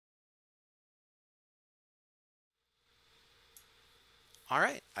All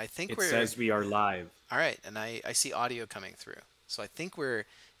right. I think It we're says we are live. all right, and I see audio coming through. So I think we're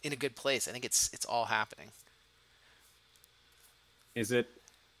in a good place. I think it's all happening. Is it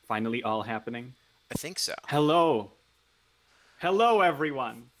finally all happening? I think so. Hello. Hello,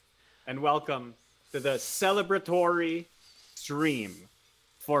 everyone, and welcome to the celebratory stream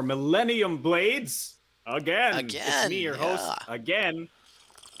for Millennium Blades. Again, it's me, Again, your host, yeah. again,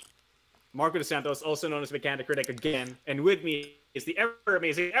 Marco De Santos, also known as Mechanic Critic, again. And with me is the ever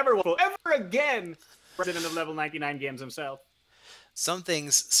amazing, ever wonderful, ever again president of Level 99 Games himself. Some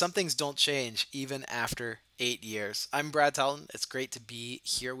things don't change even after 8 years. I'm Brad Talton. It's great to be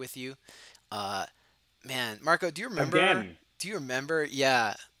here with you. Uh, Man, Marco, do you remember? Again. Do you remember?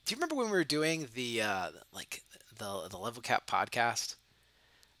 Yeah. Do you remember when we were doing the Level Cap podcast?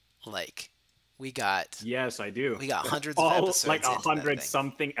 Like, we got Yes, I do. we got hundreds of All like episodes a into that hundred thing.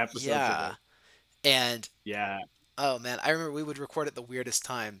 something episodes Yeah. ago. And Yeah. oh man, I remember we would record at the weirdest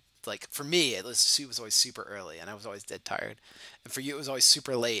time. Like for me, it was always super early, and I was always dead tired. And for you, it was always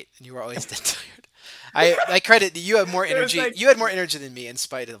super late, and you were always dead tired. I credit you had more It was energy. like, You had more energy than me, in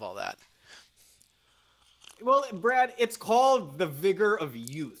spite of all that. well, Brad, it's called the vigor of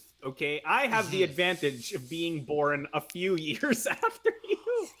youth. Okay, I have the Hmm. advantage of being born a few years after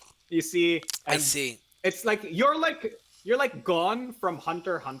you. You see, I and see. it's like you're like gone from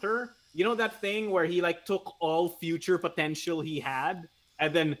Hunter x Hunter. You know that thing where he like took all future potential he had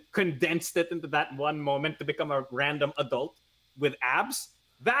and then condensed it into that one moment to become a random adult with abs?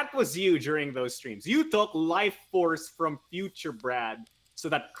 That was you during those streams. You took life force from future Brad so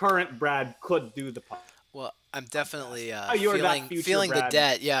that current Brad could do the Well, I'm podcast. definitely Oh, you're that future feeling the Brad.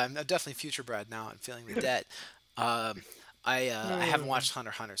 debt. Yeah, I'm definitely future Brad now. I'm feeling the debt. Um, I haven't Hmm. watched Hunter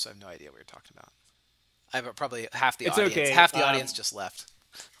x Hunter, so I have no idea what you're talking about. I have probably half the It's audience. okay. Half the audience just left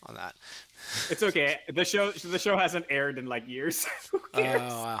on that. It's okay. The show hasn't aired in like years. Who Oh cares?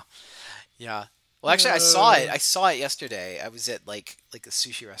 wow. Yeah. Well, actually, I saw it. Uh, I saw it yesterday. I was at like a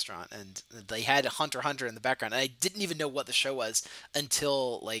sushi restaurant, and they had Hunter x Hunter in the background. And I didn't even know what the show was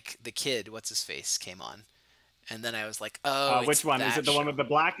until like the kid, what's his face, came on, and then I was like, oh, it's which one? Is it that the one with show. the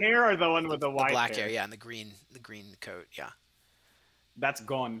black hair or the one with the The white black hair, hair? yeah, and the green coat, yeah. That's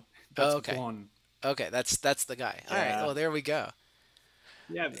gone. Oh, That's okay. gone. Okay, that's the guy. All right. Yeah. Well, there we go.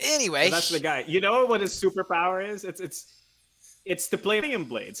 Yeah. So Anyway, that's the guy. You know what his superpower is? It's to play Millennium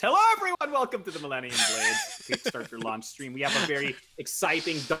Blades. Hello, everyone. Welcome to the Millennium Blades Kickstarter launch stream. We have a very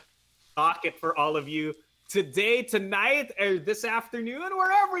exciting docket for all of you today, tonight, or this afternoon,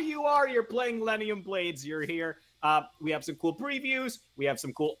 wherever you are. You're playing Millennium Blades. You're here. We have some cool previews. We have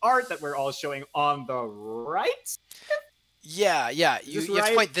some cool art that we're all showing on the right. yeah. Is You this you have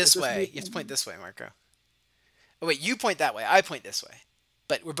to right? point Is this this way. me? You have to point this way, Marco. Oh wait, you point that way. I point this way.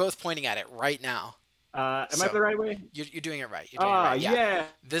 But we're both pointing at it right now. Am I So the right way? you're doing it right. You're doing it Ah, right. Yeah. yeah.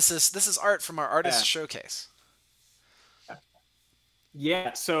 This is art from our artist showcase.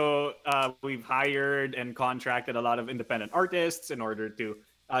 Yeah, so we've hired and contracted a lot of independent artists in order to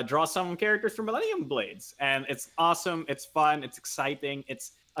draw some characters from Millennium Blades, and it's awesome. It's fun. It's exciting.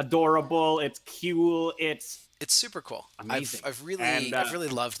 It's adorable. It's cool. It's It's super cool. amazing. I've And really I've really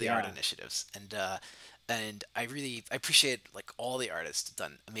loved the art yeah, initiatives, and I appreciate like all the artists have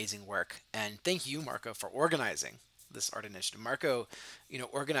done amazing work. And thank you, Marco, for organizing this art initiative. Marco,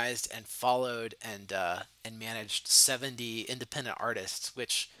 organized and followed and managed 70 independent artists,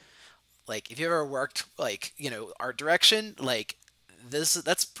 which like if you ever worked like art direction, like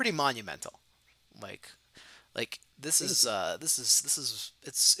that's pretty monumental. Like thank you.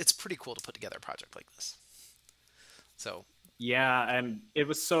 it's pretty cool to put together a project like this. So Yeah, and it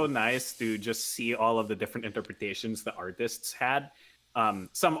was so nice to just see all of the different interpretations the artists had.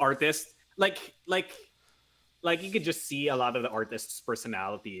 Some artists like you could just see a lot of the artists'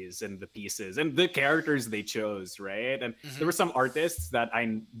 personalities and the pieces and the characters they chose, right? And there mhm. were some artists that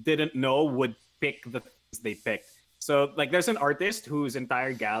I didn't know would pick the things they picked. So like there's an artist whose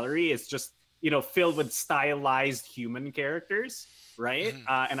entire gallery is just, filled with stylized human characters, right?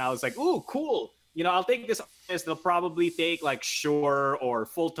 Mhm. And I was like, ooh, cool. I'll take this artist. They'll probably take like Shore or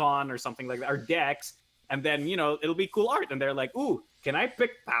Fulton or something like that, or Dex, and then it'll be cool art. And they're like, ooh, can I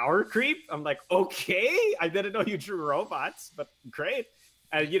pick Power Creep? I'm like, okay, I didn't know you drew robots, but great.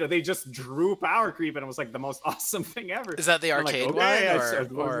 And they just drew Power Creep, and it was like the most awesome thing ever. Is that the I'm like, arcade okay,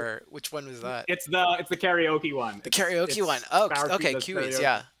 one, or which one was that? it's the karaoke one. The It's karaoke one. it's Oh, Power Creep okay, does Kiwis. karaoke.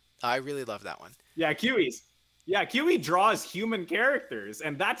 Yeah, I really love that one. Yeah, Kiwis. Yeah, Kiwi draws human characters,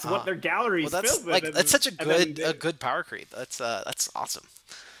 and that's what Uh, their gallery well, is filled with. that's such a And then good power creep. That's awesome.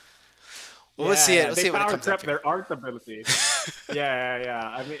 Well, let's see Yeah, it. yeah. Let's They see it when it power comes up trap here. their art ability. Yeah, yeah, yeah.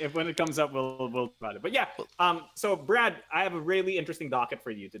 I mean, if when it comes up, we'll talk about it. But yeah, Well, so Brad, I have a really interesting docket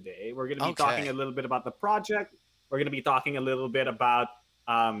for you today. We're going to be talking a okay. little bit about the project. We're going to be talking a little bit about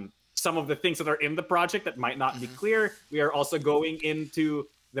some of the things that are in the project that might not be Hmm. clear. We are also going into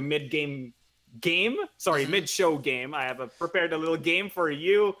the Hmm. mid-show game. I have prepared a little game for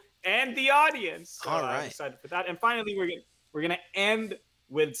you and the audience. So All I'm right. excited for that. And finally, we're gonna end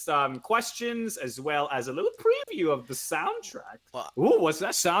with some questions as well as a little preview of the soundtrack. Well, Ooh, what's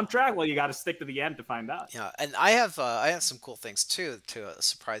that soundtrack? Well, you got to stick to the end to find out. yeah, and I have some cool things too to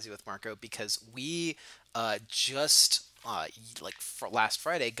surprise you with, Marco, because we just like for last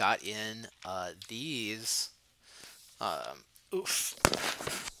Friday got in these oof.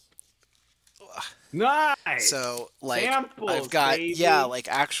 Nice So like I've samples, got, yeah, baby. like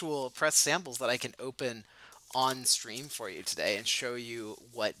actual press samples that I can open on stream for you today and show you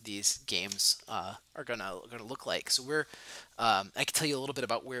what these games are gonna look like. So we're I can tell you a little bit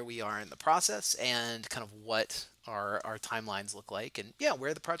about where we are in the process and kind of what our timelines look like, and yeah,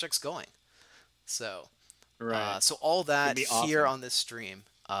 where the project's going. So Right, so all it's gonna that be here awesome. on this stream.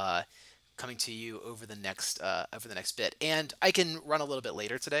 Coming to you over the next bit, and I can run a little bit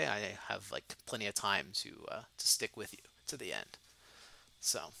later today. I have like plenty of time to stick with you to the end.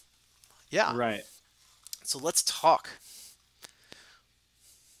 So yeah, Right. so let's talk.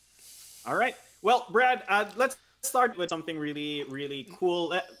 All right. Well, Brad, let's start with something really, really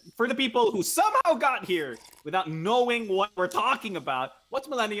cool. For the people who somehow got here without knowing what we're talking about, what's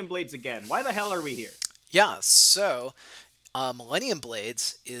Millennium Blades again? Why the hell are we here? Yeah, so Millennium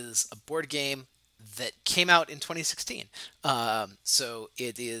Blades is a board game that came out in 2016. So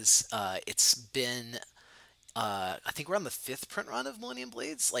it is. It's been. I think we're on the fifth print run of Millennium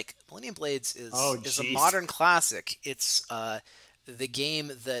Blades. Like Millennium Blades Oh, is a jeez. modern classic. It's the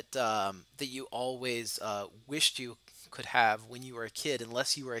game that that you always wished you could have when you were a kid,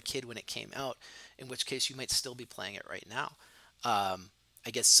 unless you were a kid when it came out, in which case you might still be playing it right now. I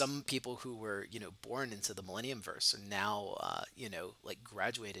guess some people who were, born into the Millennium verse are now, like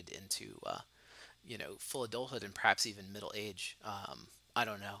graduated into, full adulthood and perhaps even middle age. I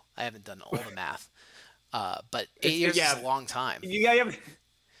don't know. I haven't done all the math. But 8 years is a Yeah, long time. yeah.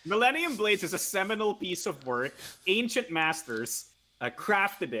 Millennium Blades is a seminal piece of work. Ancient masters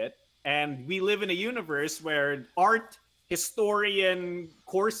crafted it, and we live in a universe where art historian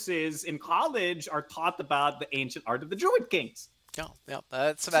courses in college are taught about the ancient art of the Druid Kings. Yeah, yeah.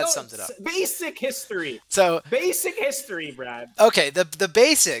 That So sums it up. basic history, So basic history, Brad. okay, the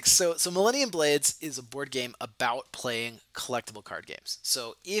basics. So Millennium Blades is a board game about playing collectible card games.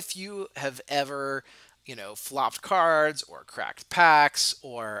 So if you have ever, flopped cards or cracked packs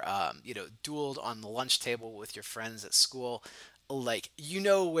or dueled on the lunch table with your friends at school, like you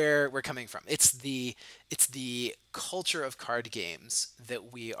know where we're coming from. It's the culture of card games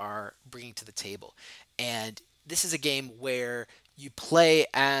that we are bringing to the table, and this is a game where you play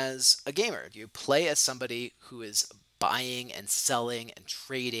as a gamer. You play as somebody who is buying and selling and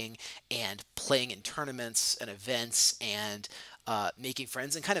trading and playing in tournaments and events and making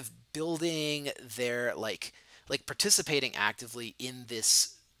friends and kind of building their like participating actively in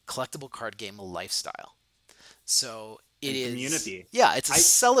this collectible card game lifestyle. So it And is, community. yeah, it's a I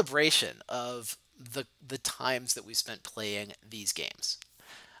celebration of the times that we spent playing these games,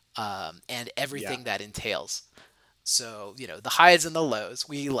 and Yeah. everything that entails. So the highs and the lows.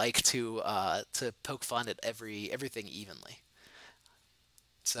 We like to poke fun at everything evenly.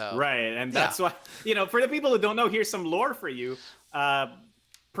 So Right, and yeah. that's why for the people who don't know, here's some lore for you. Uh,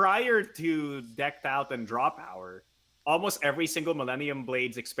 Prior to Decked Out and Draw Power, almost every single Millennium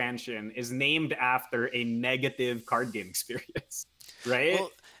Blades expansion is named after a negative card game experience, right?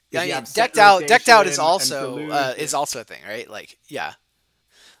 Well, Because I you mean, have set decked out rotation and is collusion. also a thing, right? Like yeah.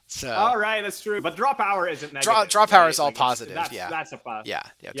 So All right, that's true. But draw power isn't draw negative, draw power is right? all Like it's positive. that's Yeah, that's a plus. yeah,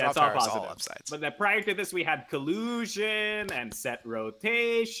 yeah. Yeah, Draw it's all power is all positive. upsides. But then prior to this, we had collusion and set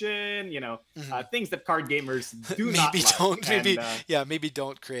rotation. Hmm. Things that card gamers do not Maybe like. don't And maybe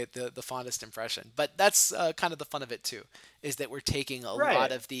don't create the fondest impression. But that's kind of the fun of it too, is that we're taking a lot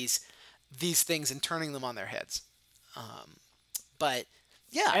right, of these things and turning them on their heads. But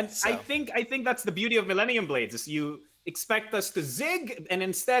yeah, and I so think I think that's the beauty of Millennium Blades is you expect us to zig, and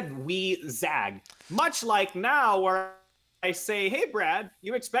instead we zag. Much like now, where I say, "Hey, Brad,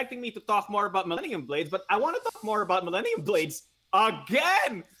 you're expecting me to talk more about Millennium Blades, but I want to talk more about Millennium Blades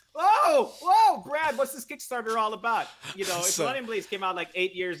again." Whoa, Brad, what's this Kickstarter all about? You know, if So Millennium Blades came out like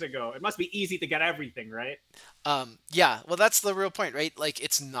 8 years ago, it must be easy to get everything, right? yeah, well, that's the real point, right? Like,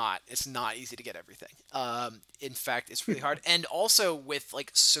 it's not easy to get everything. In fact, it's really hard. And also with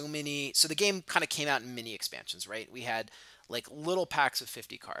like so many, so the game kind of came out in mini expansions, right? We had like little packs of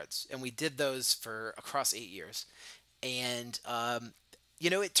 50 cards, and we did those for across 8 years. And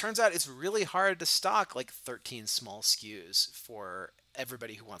it turns out it's really hard to stock like 13 small SKUs for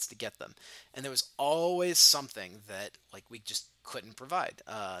everybody who wants to get them. And there was always something that like we just couldn't provide.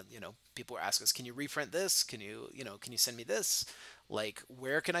 People were asking us, "Can you reprint this? Can you send me this? Like,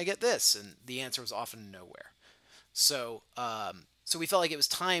 where can I get this?" And the answer was often nowhere. So we felt like it was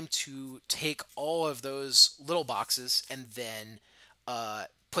time to take all of those little boxes and then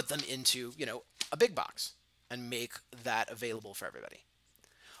put them into a big box and make that available for everybody.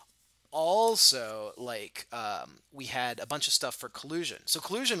 Also, like, we had a bunch of stuff for Collusion. So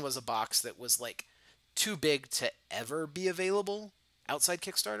Collusion was a box that was like too big to ever be available outside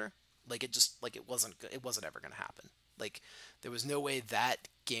Kickstarter. Like, it wasn't ever going to happen. Like, there was no way that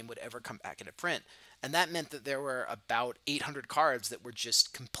game would ever come back into print. And that meant that there were about 800 cards that were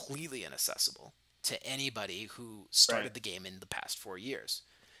just completely inaccessible to anybody who started Right. the game in the past 4 years.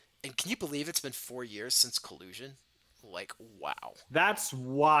 And can you believe it's been 4 years since Collusion? Like, wow. That's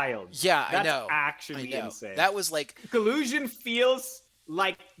wild. Yeah, I That's know. I actually know. insane. That was like Collusion feels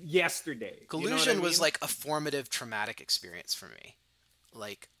like yesterday. You know what I Collusion was mean? like a formative traumatic experience for me.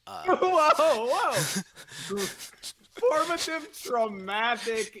 Like Whoa. Formative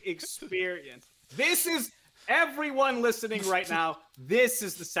traumatic experience. This is everyone listening right now. This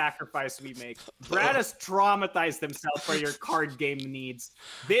is the sacrifice we make. Brad has traumatized himself for your card game needs.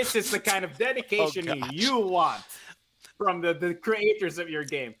 This is the kind of dedication gosh. you want from the creators of your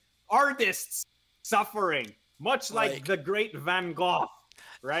game. Artists suffering, much like the great Van Gogh,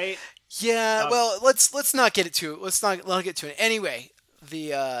 right? Yeah, well, let's not get to it. Anyway,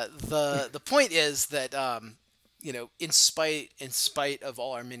 the point is that in spite of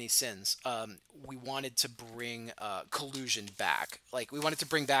all our many sins, we wanted to bring Collusion back. Like, we wanted to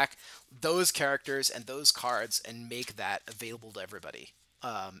bring back those characters and those cards and make that available to everybody.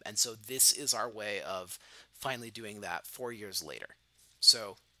 And so this is our way of finally doing that 4 years later.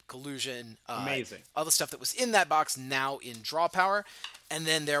 So Collusion, Amazing.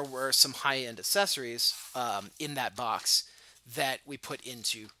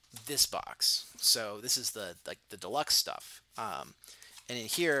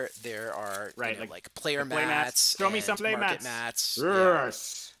 Right, like player play mats. Show me and some play market mats. Yeah.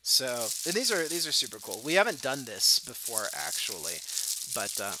 Yes. So and these are super cool. We haven't done this before actually,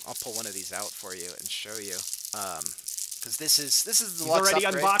 but I'll pull one of these out for you and show you. Because this is the He's deluxe already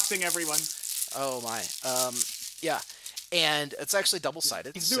upgrade. unboxing, everyone. Oh my. Yeah. And it's actually double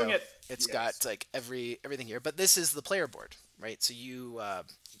sided. He's doing it. It's Yes. got like everything here. But this is the player board, right?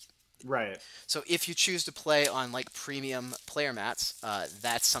 Right. So if you choose to play on like premium player mats,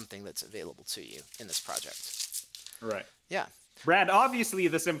 that's something that's available to you in this project. Right. Yeah. Brad, obviously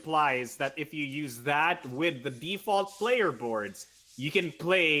this implies that if you use that with the default player boards, you can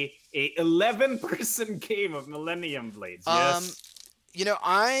play a 11-person game of Millennium Blades. Yes.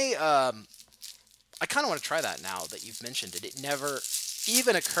 I kind of want to try that now that you've mentioned it. It never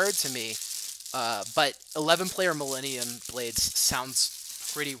even occurred to me, but 11-player Millennium Blades sounds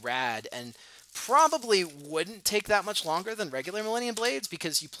pretty rad and probably wouldn't take that much longer than regular Millennium Blades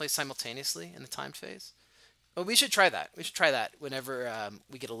because you play simultaneously in the timed phase. But we should try that. We should try that whenever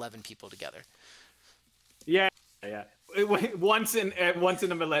we get 11 people together. Yeah. Once in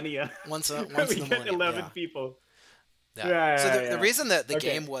a millennia. Once we in a get millennium, 11 yeah. people. Yeah. So the reason that the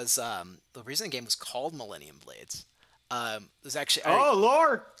Okay. game was called Millennium Blades was actually Oh,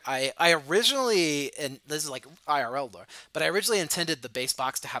 Lord. I originally, and this is like IRL lore, but I originally intended the base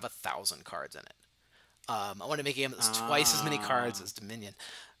box to have 1,000 cards in it. I wanted to make a game that was twice as many cards as Dominion.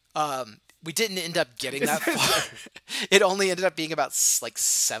 We didn't end up getting that far. It only ended up being about like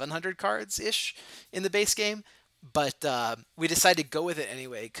 700 cards ish in the base game, but we decided to go with it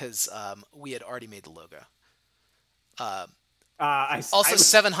anyway because we had already made the logo. Also,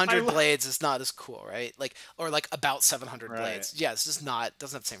 700 blades is not as cool, right? Like, or like about 700 blades. Yeah, it's just not,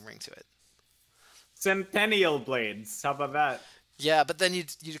 doesn't have the same ring to it. Centennial Blades. How about that? Yeah, but then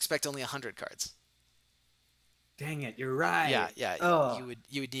you'd expect only 100 cards. Dang it, you're right. Yeah. Oh. You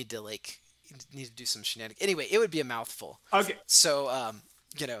would need to do some shenanigans. Anyway, it would be a mouthful. Okay. So,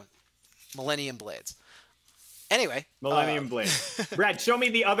 Millennium Blades. Anyway, Millennium Blades. Brad, show me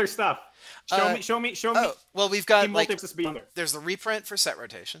the other stuff. Show me. Oh, well, we've got like there's there's the reprint for set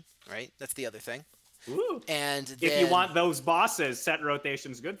rotation, right? That's the other thing. Ooh. And If you then want those bosses, set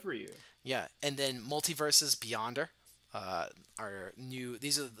rotation's good for you. yeah, and then Multiverses Beyonder are new.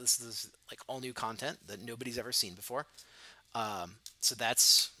 This is like all new content that nobody's ever seen before. So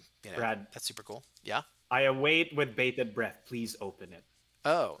that's Brad, that's super cool. Yeah. I await with bated breath. Please open it.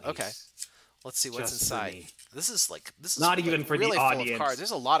 Oh, okay. Please. Let's see what's Just for inside. me. This is Not like even for the really full of cards. audience.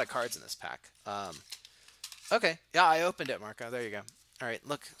 There's a lot of cards in this pack. Okay. Yeah, I opened it, Marco. There you go. All right,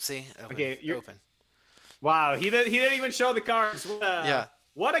 look, see, open, Okay, you're open. wow, he didn't even show the cards. Yeah,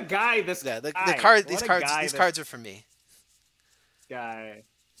 What a guy this yeah. The guy. card, What a guy these this cards are for me. guy.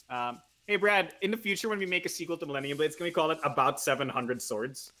 Hey Brad, in the future when we make a sequel to Millennium Blades, can we call it About 700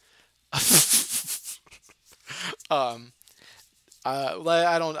 Swords? um,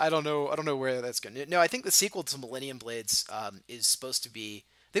 I don't know where that's going. No, I think the sequel to Millennium Blades is supposed to be.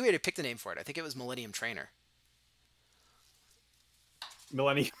 I think we already picked a name for it. I think it was Millennium Trainer.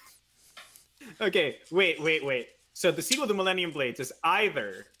 Millennium. Okay, wait. So the sequel to Millennium Blades is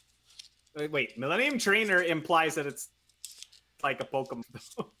either wait, Millennium Trainer implies that it's like a Pokemon.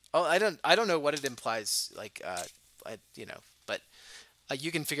 Oh, I don't know what it implies. Like, but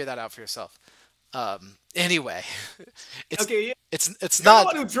you can figure that out for yourself. Anyway, it's Okay, yeah. it's You're the not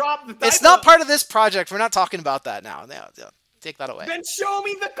one who dropped the title. it's not part of this project. We're not talking about that now. No, take that away. Then show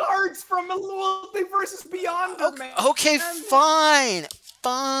me the cards from Multiverses Beyonder, man. Okay, fine.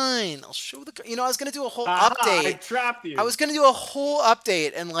 I'll show the. I was gonna do a whole Aha, update. I trapped you. I was gonna do a whole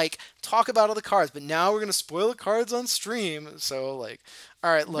update and like talk about all the cards, but now we're gonna spoil the cards on stream. So like,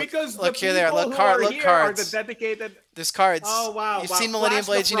 all right, look, because look the here, there, people look, who are look, here cards. are the dedicated. There's cards. Oh wow! You've wow. seen Millennium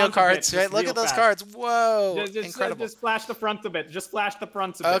Flash Blades, the you know front of it, cards, just right? Look real at those fast. cards. Whoa, Just incredible. Just flash the front of it. Just flash the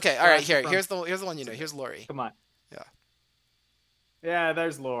front of it. Okay, all right. Flash the Here's front. the one you know. Here's Lori. Come on. Yeah. Yeah,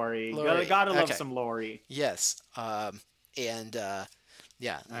 there's Lori. Lori, Gotta love okay. some Lori. Yes. And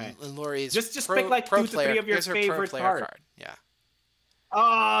yeah, All right. and Lori's Just pro, pick like pro 2 to player. 3 of your Here's her pro favorite player cards. card. Yeah.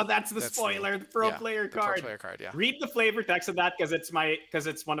 Oh, that's the That's spoiler. The pro yeah, player the pro card. player card. Yeah. Read the flavor text of that because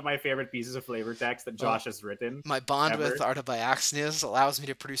it's one of my favorite pieces of flavor text that Josh has written. My bond ever. with Artabiaxnius allows me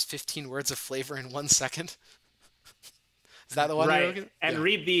to produce 15 words of flavor in 1 second. Is that the one? You're Right. looking at? And Yeah.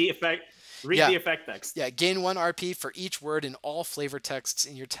 read the effect. Read Yeah. the effect text. Yeah, gain 1 RP for each word in all flavor texts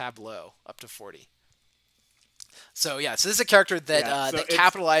in your tableau, up to 40. So yeah, so this is a character that Yeah, so that it's-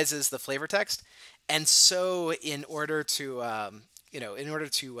 capitalizes the flavor text, and so in order to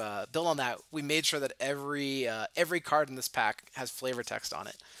build on that, we made sure that every card in this pack has flavor text on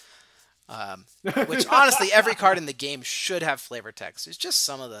it. Which honestly, every card in the game should have flavor text. It's just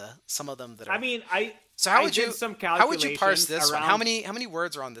some of them that are. I mean, So how I would did you some how would you parse calculations this one? around- How many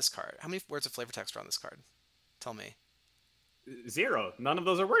words are on this card? How many words of flavor text are on this card? Tell me. 0. None of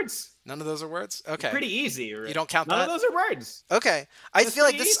those are words. None of those are words. Okay. Pretty easy. Right? You don't count None that? of those are words. Okay. I That's feel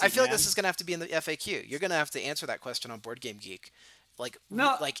like pretty this. I easy, feel like this man. is gonna have to be in the FAQ. You're gonna have to answer that question on Board Game Geek. Like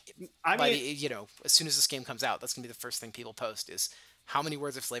No, like I by mean- the, as soon as this game comes out, that's gonna be the first thing people post is how many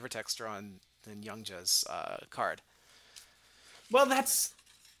words of flavor text are on Youngja's card. Well, that's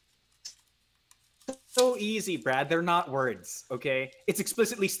so easy, Brad. They're not words, okay? It's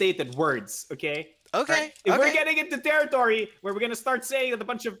explicitly stated words, okay? Okay. Right? If we're okay. getting into territory where we're gonna start saying a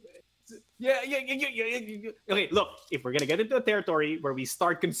bunch of yeah. Okay, look, if we're gonna get into a territory where we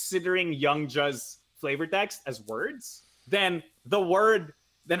start considering Youngja's flavor text as words, then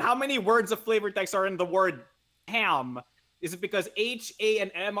how many words of flavor text are in the word ham? Is it because H, A,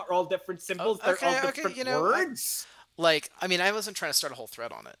 and M are all different symbols? They're all different words? Like, I mean, I wasn't trying to start a whole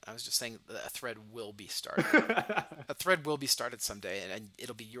thread on it. I was just saying that a thread will be started. A thread will be started someday, and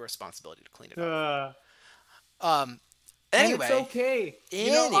it'll be your responsibility to clean it up. And Anyway, it's okay.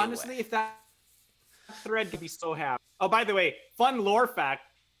 You know, honestly, if that thread could be so happy. Oh, by the way, fun lore fact: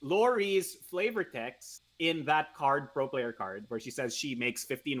 Lori's flavor text in that card, pro player card, where she says she makes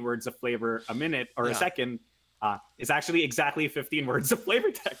 15 words of flavor a minute or a second, is actually exactly 15 words of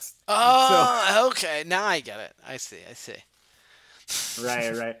flavor text. Oh, okay. Now I get it. I see.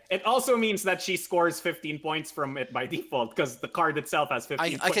 Right. It also means that she scores 15 points from it by default because the card itself has 15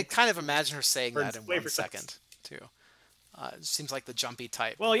 I points. could kind of imagine her saying for that in 1 flavor second, text. too. It seems like the jumpy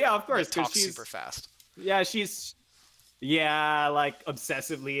type. Well, yeah, of course, that because talks she's super fast. Yeah, she's like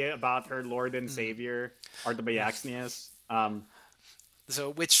obsessively about her Lord and Savior, Artabiaxnius.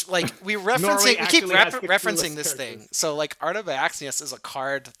 So, which like we keep actually has the referencing coolest this thing. characters. So, like Artabiaxnius is a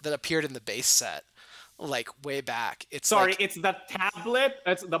card that appeared in the base set, like way back. It's Sorry, like, it's the tablet.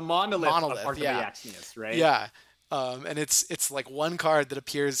 It's the monolith of yeah. Artabiaxnius, right? Yeah. And it's like one card that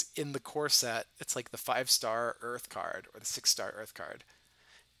appears in the core set. It's like the 5-star Earth card or the 6-star Earth card.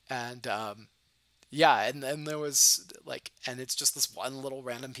 And yeah, and then there was like, and it's just this one little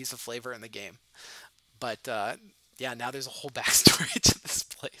random piece of flavor in the game. But yeah, now there's a whole backstory to this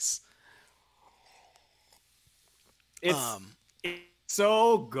place. It's Um, it's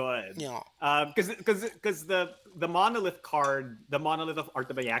so good. you know, Because the monolith card, the monolith of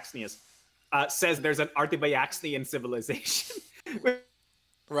Artabayaxnius, says there's an Artabayaxnian civilization.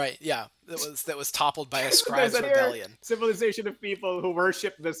 right? Yeah, that was toppled by a There's scribe's a entire rebellion, civilization of people who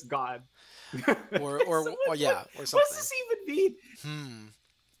worship this god. or So or what, yeah, or what does something. this even mean? Hmm.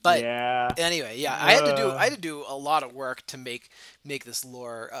 But Yeah. anyway, yeah, I had to do Uh, I had to do a lot of work to make this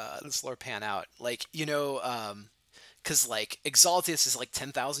lore pan out. Like because like Exaltius is like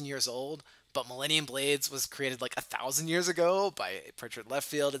 10,000 years old, but Millennium Blades was created like 1,000 years ago by Pritchard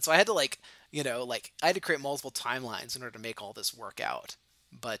Leftfield, and so I had to like I had to create multiple timelines in order to make all this work out.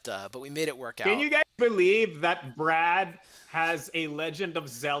 But we made it work can out. you guys believe that Brad has a Legend of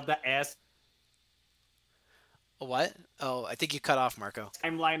Zelda S What? Oh, I think you cut off, Marco.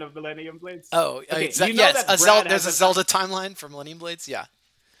 timeline of Millennium Blades? Oh, Okay, you know yes, that Brad There's has a Zelda timeline for Millennium Blades. Yeah,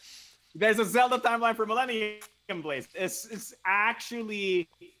 there's a Zelda timeline for Millennium Blades. It's actually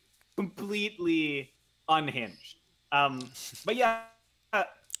completely unhinged. But yeah,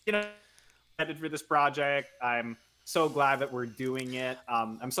 you know, headed for this project. I'm so glad that we're doing it.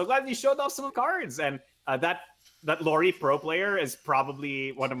 I'm so glad you showed off some cards, and that Lori Pro Player is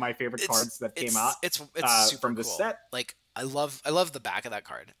probably one of my favorite cards that came out it's super from the cool. set. Like I love the back of that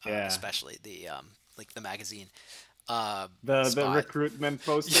card, Yeah, especially the like the magazine the spot. recruitment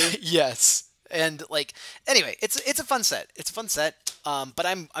poster. Yes, and like anyway, it's a fun set. It's a fun set. But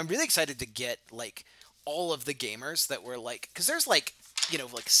I'm really excited to get like all of the gamers that were like, because there's like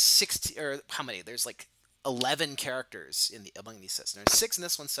like 60 or how many? There's like 11 characters in the among these sets. There's six in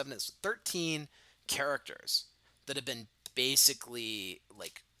this one, seven in this 13 characters that have been basically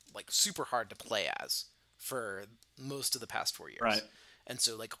like super hard to play as for most of the past 4 years. Right. And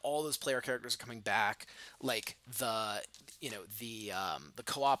so like all those player characters are coming back. Like the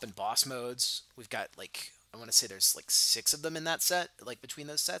co-op and boss modes. We've got like I want to say there's like six of them in that set. Like between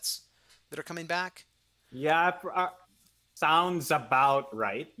those sets that are coming back. Yeah, sounds about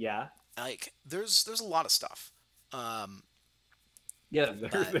right. Yeah. Like there's a lot of stuff. Yeah,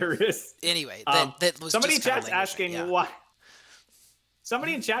 But there is. anyway, that was Somebody in just kind of chat's languishing. asking Yeah. why.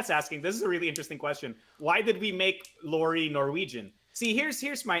 Somebody in chat's asking. This is a really interesting question. Why did we make Lori Norwegian? See,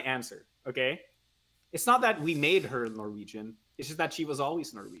 here's my answer. Okay, it's not that we made her Norwegian. It's just that she was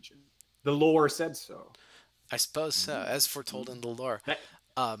always Norwegian. The lore said so. I suppose so, as foretold in the lore. That-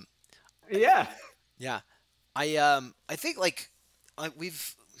 Um, yeah. yeah, I think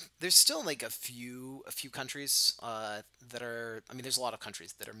we've there's still like a few countries that are I mean there's a lot of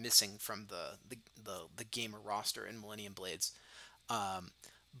countries that are missing from the gamer roster in Millennium Blades. Um,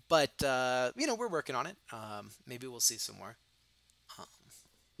 but we're working on it. Maybe we'll see some more. Um,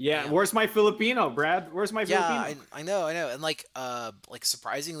 Yeah. yeah. Where's my Filipino, Brad? Where's my Yeah, Filipino? I know, and like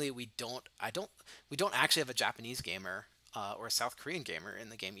surprisingly, we don't actually have a Japanese gamer or a South Korean gamer in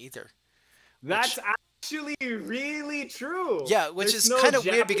the game either. That's Which actually really true. yeah, which There's is no kind of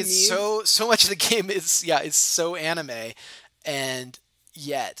weird because Japanese. so much of the game is so anime, and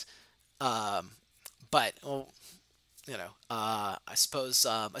yet, um, but well, I suppose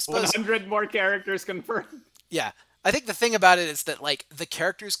 100 more characters confirmed. yeah, I think the thing about it is that like the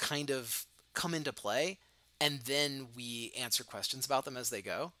characters kind of come into play, and then we answer questions about them as they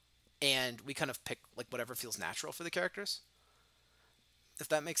go, and we kind of pick like whatever feels natural for the characters. If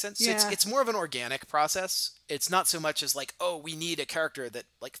that makes sense, it's Yeah. it's more of an organic process. It's not so much as like, oh, we need a character that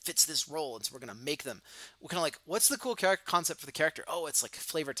like fits this role, and so we're gonna make them. We're kind of like, what's the cool character concept for the character? Oh, it's like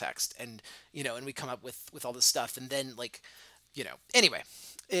flavor text, and and we come up with all this stuff, and then like, anyway,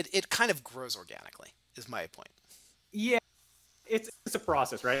 it kind of grows organically. Is my point. Yeah, it's a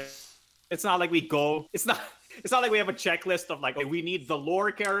process, right? It's not like we go. It's not like we have a checklist of like, okay, we need the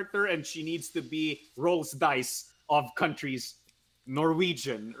lore character and she needs to be rolls dice of countries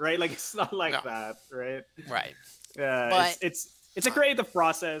Norwegian, right? Like it's not like No, that, right? right, It's but it's a creative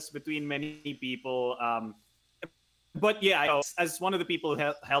process between many people. But yeah, as one of the people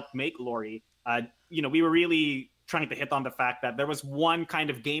who helped make Lori, we were really trying to hit on the fact that there was one kind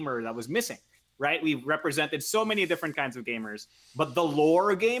of gamer that was missing, right? We represented so many different kinds of gamers, but the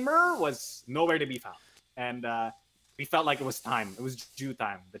lore gamer was nowhere to be found. And we felt like it was time. It was due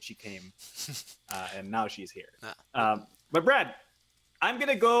time that she came, and now she's here. But Brad, I'm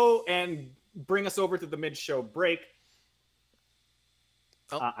gonna go and bring us over to the mid-show break.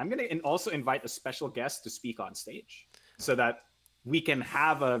 Oh. I'm gonna also invite a special guest to speak on stage so that we can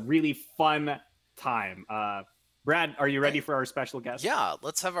have a really fun time. Brad, are you ready for our special guest? yeah,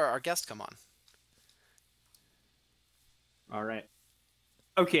 let's have our guest come on. All right.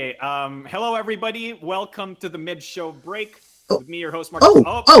 Okay. Hello, everybody. Welcome to the mid-show break Oh, with me, your host, Mark.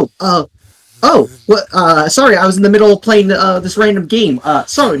 what? Sorry, I was in the middle of playing this random game.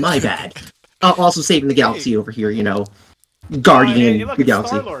 Sorry, my bad. Also saving the Hey. galaxy over here, Hey, guardianing look, the it's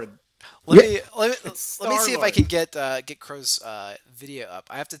galaxy. Star-Lord. Let Yeah. me let me It's let me see if I Star-Lord. can get Crow's video up.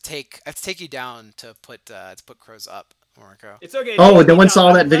 I have to take you down to put Crow's up, Marco. It's okay. Oh, Take no me one down. saw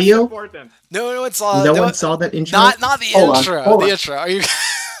I'm that less video? important. No one saw No one saw that intro? not the Hold on, intro. hold The on. intro. Are you?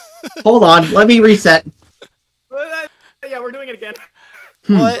 Hold on, let me reset. Yeah, we're doing it again.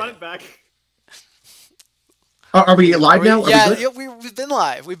 What? Run it back. Are we live now? Are we good? Yeah, we've been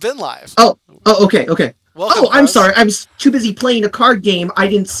live. We've been live. Oh, okay. Welcome, Oh, I'm Crows. sorry. I was too busy playing a card game. I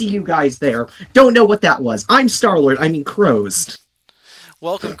didn't see you guys there. Don't know what that was. I'm Star-Lord. I mean Crows.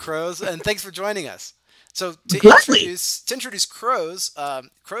 Welcome, Crows, and thanks for joining us. So Gladly. to introduce Crows,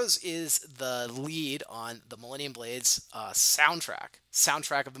 Crows is the lead on the Millennium Blades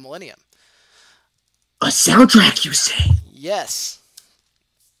soundtrack of the Millennium. A soundtrack, you say? Yes.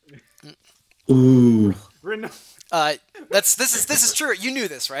 Ooh. We're not... This is true. You knew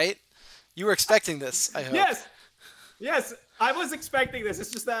this, right? You were expecting this, I hope. Yes. I was expecting this.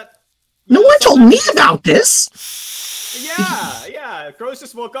 It's just that. No one told me about this. Yeah. Crows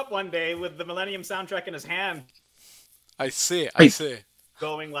just woke up one day with the Millennium soundtrack in his hand, I see. Wait.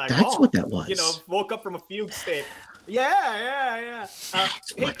 going like, That's what that was. Woke up from a fugue state. Yeah.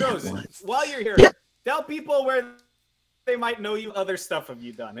 Hey, Crows, while you're here, Yeah. tell people where they might know you. Other stuff have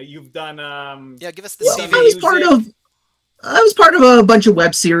you done? You've done Yeah, give us the Well, CV. I was part of a bunch of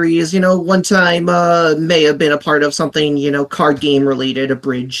web series. One time may have been a part of something, card game related,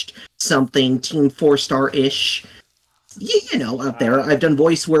 abridged something, Team 4-star-ish. Out there. I've done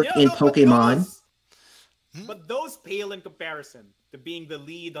voice work in Pokemon. But those pale in comparison to being the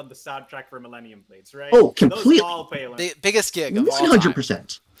lead on the soundtrack for Millennium Blades, right? Oh, completely. Those all pale in. The biggest gig of all time.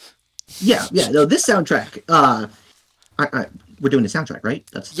 100%. Yeah. No, this soundtrack. We're doing the soundtrack, right?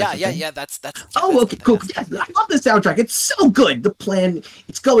 That's Yeah. That's Oh, okay, cool. Yeah, I love the soundtrack. It's so good. The plan,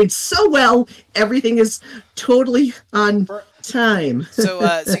 it's going so well. Everything is totally on time. So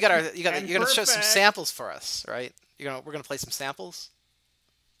you're gonna show some samples for us, right? We're gonna play some samples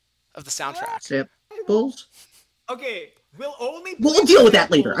of the soundtrack. Samples? Okay, We'll deal with that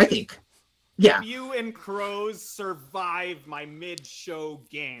later, I think. Yeah. If you and Crows survive my mid-show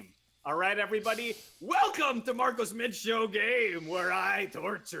game. All right, everybody, welcome to Marco's mid-show game, where I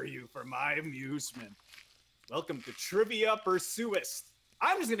torture you for my amusement. Welcome to Trivia Pursuist.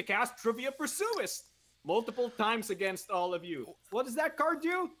 I'm just gonna cast Trivia Pursuist multiple times against all of you. What does that card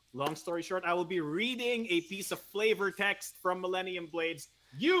do? Long story short, I will be reading a piece of flavor text from Millennium Blades.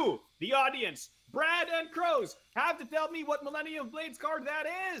 You, the audience, Brad and Crows, have to tell me what Millennium Blades card that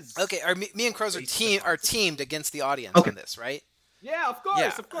is. Okay, me and Crows are teamed against the audience on this, right? Yeah, of course,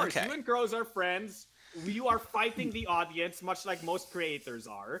 Yeah, of course. okay. You and Crows are friends. You are fighting the audience, much like most creators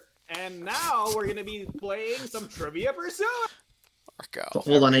are. And now we're going to be playing some Trivia Pursuit. Marco. So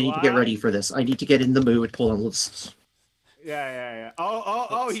hold on, I need to get ready for this. I need to get in the mood. Hold on, let's... Yeah.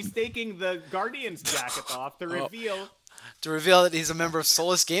 Oh, he's taking the Guardian's jacket off to reveal... To reveal that he's a member of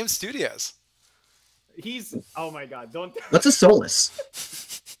Solus Game Studios. Oh my god, don't... What's a Solus?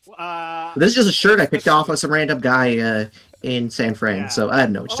 This is just a shirt I picked off of some random guy in San Fran, so I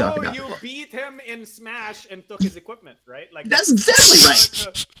don't know what you're talking about. You beat him in Smash and took his equipment, right? That's exactly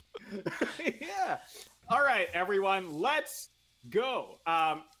right! Yeah. All right, everyone, let's go.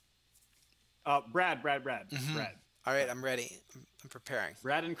 Brad. Mm-hmm. Brad. All right, I'm ready. I'm preparing.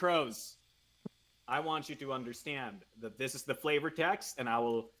 Brad and Crows, I want you to understand that this is the flavor text, and I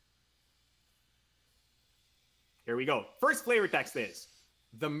will... Here we go. First flavor text is,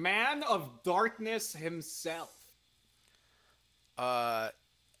 the man of darkness himself.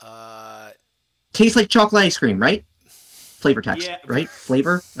 Tastes like chocolate ice cream, right? Flavor text, Yeah. right?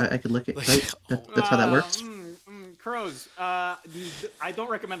 Flavor? I could lick it, right? That's how that works? Crows, I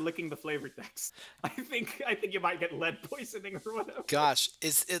don't recommend licking the flavor text. I think you might get lead poisoning or whatever. Gosh,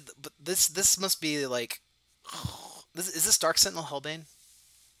 but this must be like... is this Dark Sentinel Hellbane?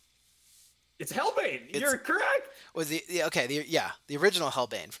 It's Hellbane. You're correct. Was the original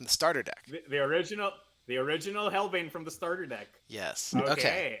Hellbane from the starter deck. The original Hellbane from the starter deck. Yes.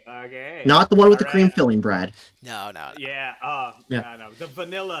 Okay. Not the one with the cream filling, Brad. No. Yeah. No. The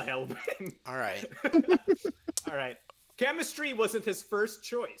vanilla Hellbane. All right. All right. Chemistry wasn't his first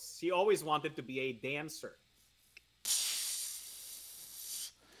choice. He always wanted to be a dancer.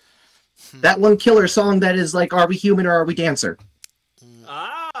 That one killer song that is like, are we human or are we dancer?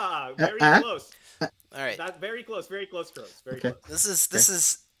 Very close. All right. Very close, Crows. Very Okay. close. This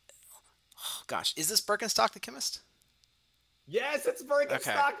is. Oh gosh, is this Birkenstock the Chemist? Yes, it's Birkenstock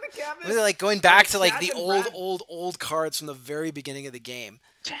Okay. the chemist. Really, like going back to like Chad the and old, Brad- old cards from the very beginning of the game.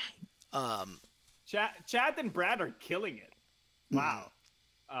 Chad and Brad are killing it. Wow.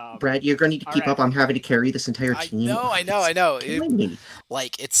 Brad, you're gonna need to All keep right. up. I'm having to carry this entire I team. know, I know, It's I know. killing me.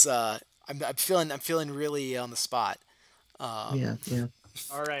 Like it's I'm feeling really on the spot. Yeah, yeah.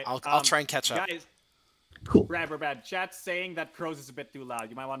 All right. I'll try and catch up. Guys, Cool. Brad. Chat's saying that Crows is a bit too loud.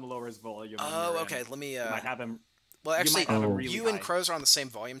 You might want to lower his volume. on Oh, your okay. end. Let me. You might have him. Well, actually, might have him Oh. really you and high. Crows are on the same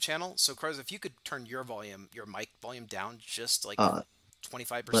volume channel. So Crows, if you could turn your mic volume down just like Let me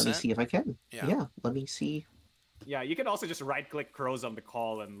 25%. see if I can. Yeah. Yeah, let me see. Yeah, you can also just right-click Crows on the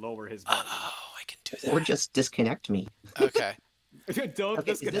call and lower his volume. Oh, I can do Or that. just disconnect me. Okay. Don't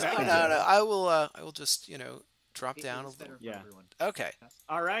Okay, is this disconnect. No, better? no, no. I will just drop down a little. Yeah. Okay.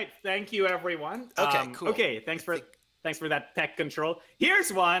 All right. Thank you, everyone. Okay, cool. Okay. Thanks for that tech control.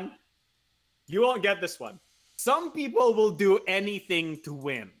 Here's one. You won't get this one. Some people will do anything to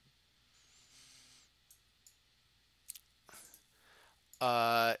win.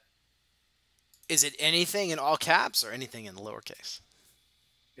 Is it anything in all caps or anything in lowercase?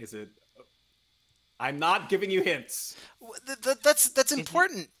 Is it? I'm not giving you hints. That's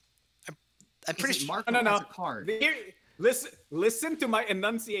important. I'm pretty sure. Marco No. has a card. Here, listen to my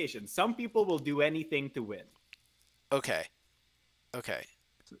enunciation. Some people will do anything to win. Okay. Okay.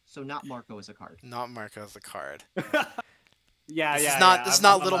 So not Marco as a card. Not Mark as the card. Yeah, This yeah. is not. yeah. This is I'm-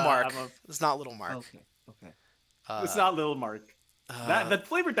 not I'm Little a- Mark. I'm a- This is not Little Mark. Okay, okay. It's not Little Mark. The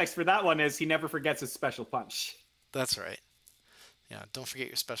flavor text for that one is he never forgets his special punch. That's right. Yeah. Don't forget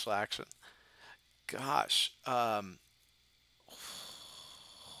your special action. Gosh. I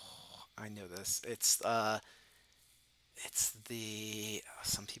know this. It's the.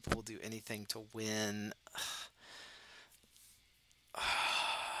 Some people will do anything to win.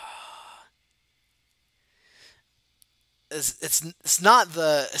 It's not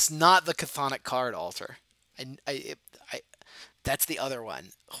the chthonic card altar. That's the other one.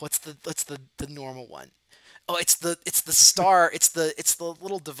 What's the normal one? Oh, it's the star. It's the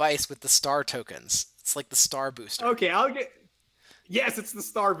little device with the star tokens. It's like the star booster. Okay, I'll get. Yes, it's the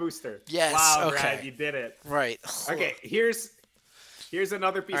Star Booster. Yes, Wow, okay. Brad, you did it. Right. Okay, here's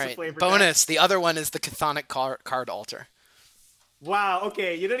another piece All of right. flavor. Bonus. text. The other one is the chthonic card altar. Wow.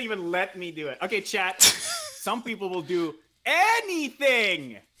 Okay, you didn't even let me do it. Okay, chat. Some people will do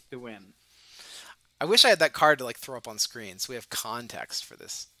anything to win. I wish I had that card to like throw up on screen so we have context for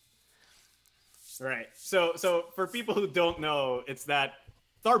this. Right. So for people who don't know, it's that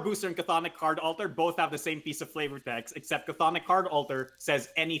Star Booster and Chthonic Card Altar both have the same piece of flavor text, except Chthonic Card Altar says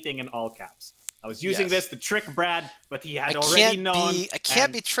anything in all caps. I was using Yes. this to trick Brad, but he had I already known. I can't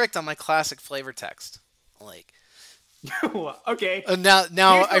and- be tricked on my classic flavor text. Like Okay. now Here's the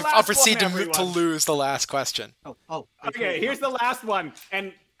I'll last proceed one, to everyone. lose the last question. Oh. Okay, here's the last one.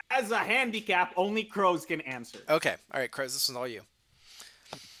 And as a handicap, only Crows can answer. Okay. All right, Crows, this one's all you.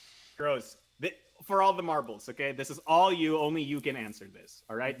 Crows, for all the marbles, okay? This is all you. Only you can answer this,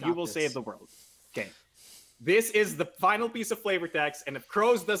 all right? got You will this. save the world. Okay. This is the final piece of flavor text, and if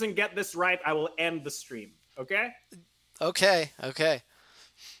Crows doesn't get this right, I will end the stream, okay? Okay.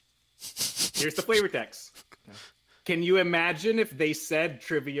 Here's the flavor text. Okay. Can you imagine if they said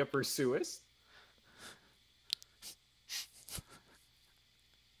Trivia Pursuist?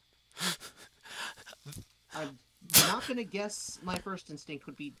 I'm not gonna guess. My first instinct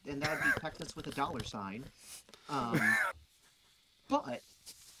would be, and that would be Texas with a $sign. But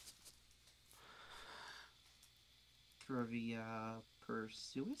Trivia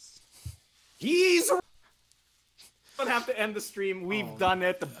Pursuist? He's don't have to end the stream. We've done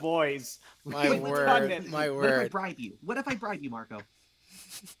it, the boys. My We've word. done it. My What if I word. bribe you? What if I bribe you, Marco?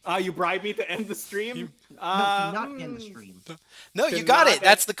 You bribed me to end the stream? No, not in the stream. No, to you got not it.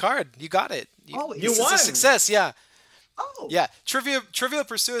 That's the card. You got it. Oh, this you is won. a success. Yeah. Oh, Yeah. Trivia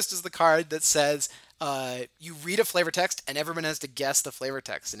Pursuist is the card that says you read a flavor text and everyone has to guess the flavor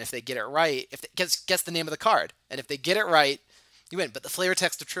text, and if they get it right, if they guess the name of the card, and if they get it right, you win. But the flavor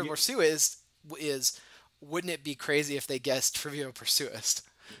text of Trivial Pursuist is wouldn't it be crazy if they guessed Trivial Pursuist?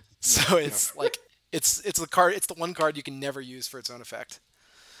 So it's like it's the card. It's the one card you can never use for its own effect.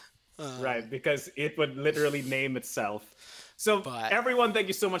 Right, because it would literally name itself. So, But- everyone, thank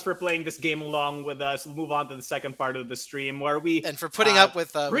you so much for playing this game along with us. We'll move on to the second part of the stream where we... And for putting up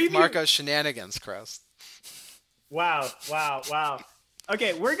with preview- Marco's shenanigans, Cross. Wow.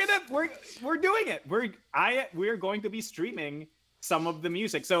 Okay, we're doing it. We're going to be streaming some of the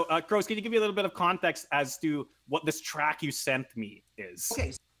music. So, Crows, can you give me a little bit of context as to what this track you sent me is?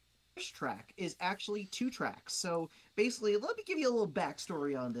 Okay, so the first track is actually 2 tracks. So basically, let me give you a little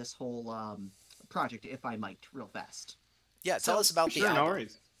backstory on this whole project, if I might, real fast. Yeah, tell So us about the Sure, no album.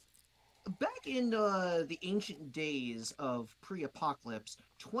 worries. back in the ancient days of pre-apocalypse,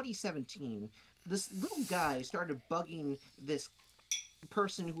 2017, this little guy started bugging this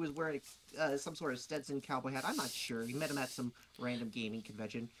person who was wearing some sort of Stetson cowboy hat. I'm not sure. He met him at some random gaming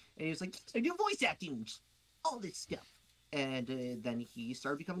convention, and he was like, "I do voice acting, all this stuff." And then he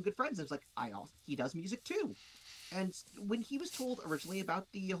started becoming good friends. And it's like, he does music too. And when he was told originally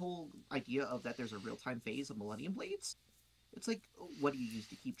about the whole idea of that there's a real time phase of Millennium Blades, it's like, what do you use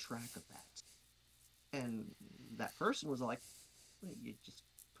to keep track of that? And that person was like, well, you just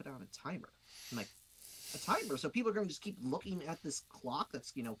put on a timer. I'm like, a timer? So people are going to just keep looking at this clock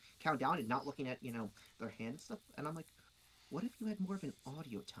that's, count down and not looking at, their hand and stuff? And I'm like, what if you had more of an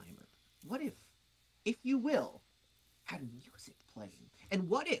audio timer? What if you will, had music playing? And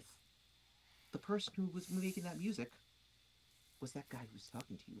what if the person who was making that music was that guy who's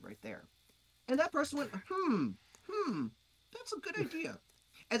talking to you right there? And that person went, that's a good idea.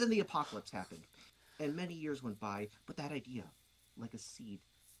 And then the apocalypse happened. And many years went by, but that idea, like a seed,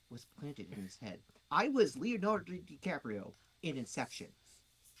 was planted in his head. I was Leonardo DiCaprio in Inception,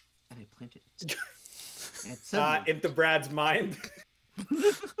 and I planted it. And suddenly, Into Brad's mind.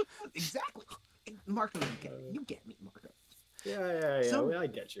 exactly. Marco, you get me, Marco. Yeah. So- I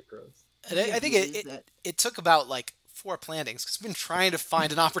get you, Crows. And I think Is it, that- it took about like 4 plantings because we've been trying to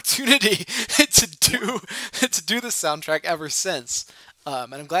find an opportunity to do the soundtrack ever since.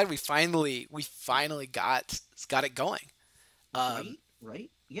 And I'm glad we finally got it going. Right?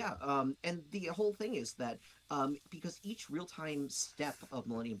 Yeah. And the whole thing is that because each real-time step of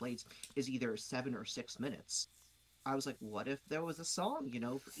Millennium Blades is either 7 or 6 minutes, I was like, what if there was a song,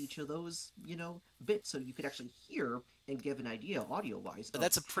 for each of those, bits, so you could actually hear and give an idea audio-wise. But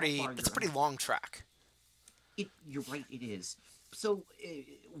that's a pretty long track. You're right, it is. So,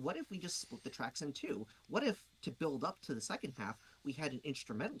 what if we just split the tracks in two? What if, to build up to the second half, we had an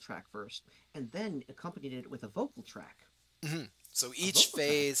instrumental track first, and then accompanied it with a vocal track? Mm-hmm. So each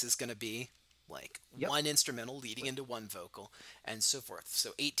phase is going to be like one instrumental leading into one vocal, and so forth.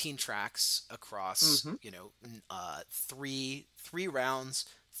 So 18 tracks across, three rounds,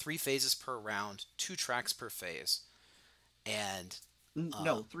 3 phases per round, 2 tracks per phase, and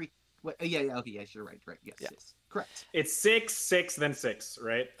no, 3. Yeah, okay, yes, you're right, yes, correct. It's 6, 6, then 6,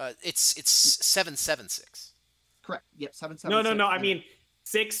 right? it's 776. Correct. Yep, 776. No. I mean,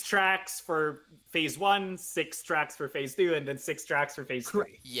 6 tracks for phase 1, 6 tracks for phase 2, and then 6 tracks for phase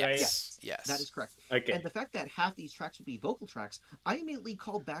 3. Yes. Right? Yes. That is correct. Okay. And the fact that half these tracks would be vocal tracks, I immediately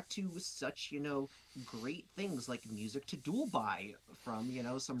called back to such, great things like Music to Duel By from,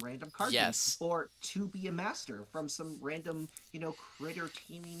 some random card games, or To Be a Master from some random, critter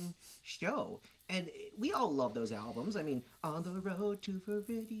teaming show. And we all love those albums. I mean, On the Road to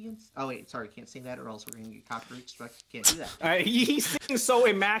Viridian. Oh, wait, sorry, can't sing that or else we're going to get copyright struck. Can't do that. He sings so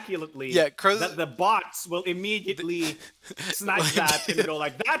immaculately that the bots will immediately snatch that and go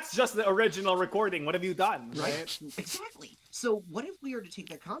like, that's just the original recording. What have you done? Right? Exactly. So what if we were to take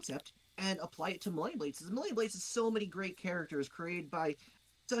that concept and apply it to Millennium Blades? Because Millennium Blades has so many great characters created by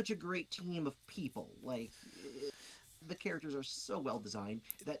such a great team of people. Like, the characters are so well designed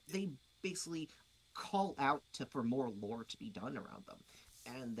that they basically call out for more lore to be done around them.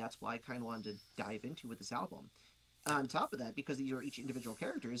 And that's why I kind of wanted to dive into with this album. On top of that, because these are each individual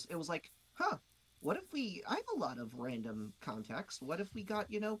characters, it was like, what if I have a lot of random contacts. What if we got,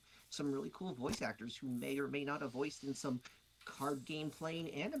 some really cool voice actors who may or may not have voiced in some card game playing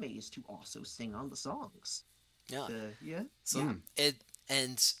animes to also sing on the songs? Yeah. So,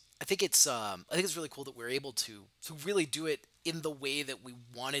 and I think it's really cool that we're able to really do it in the way that we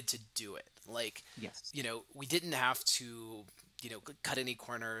wanted to do it. Like, yes. We didn't have to, cut any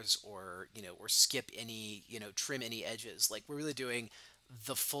corners or, or skip any, trim any edges. Like, we're really doing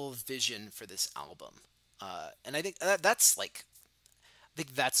the full vision for this album. And I think that's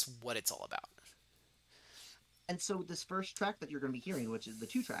what it's all about. And so this first track that you're going to be hearing, which is the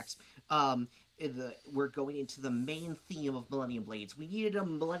 2 tracks, we're going into the main theme of Millennium Blades. We needed a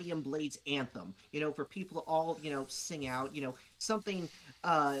Millennium Blades anthem, for people to all, sing out, something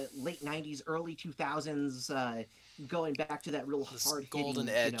late 90s, early 2000s, going back to that real hard-hitting,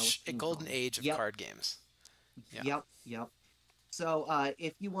 golden age of card games. Yeah. Yep. So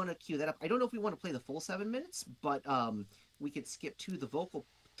if you want to cue that up, I don't know if we want to play the full 7 minutes, but we could skip to the vocal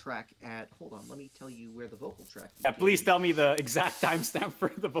track at, hold on, let me tell you where the vocal track is. Yeah, please tell me the exact timestamp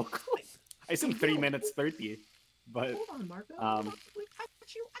for the vocal. I assume 3 minutes 30, but hold on, Marco. I got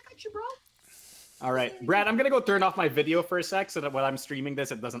you, bro. All right, Brad, I'm gonna go turn off my video for a sec so that while I'm streaming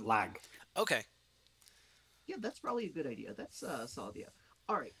this, it doesn't lag. Okay. Yeah, that's probably a good idea. That's solid. Yeah.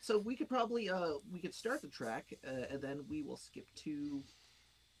 All right, so we could probably we could start the track, and then we will skip to.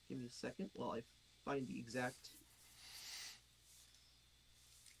 Give me a second while I find the exact.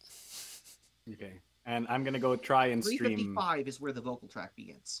 Okay, and I'm gonna go try and stream. 3:55 is where the vocal track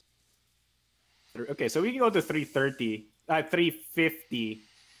begins. Okay, so we can go to 3:30, 3:50,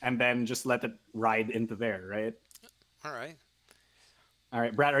 and then just let it ride into there, right? All right. All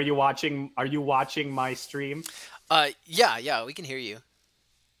right, Brad, are you watching? Are you watching my stream? Yeah, we can hear you.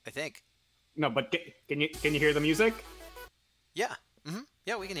 I think. No, but can you hear the music? Yeah.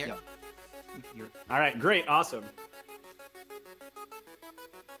 Yeah, we can hear. Yeah. All right, great, awesome.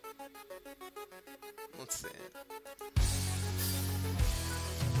 Let's see.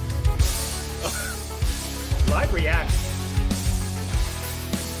 Live react.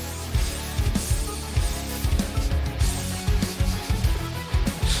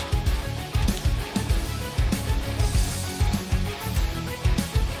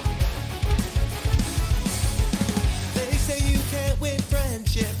 They say you can't win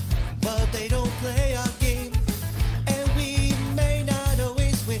friendship, but they don't play our game. And we may not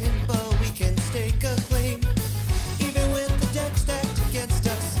always win, but we can stake a claim. Even with the deck stacked against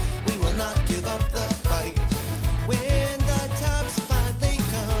us, we will not give up the fight. When the times finally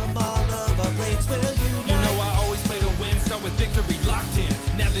come, all of our blades will unite. You know I always play to win, start with victory locked in.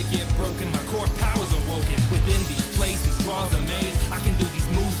 Never get broken, my core powers awoken. Within these places, draws are made. I can do these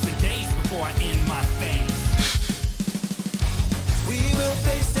moves for days before I end my fame. We will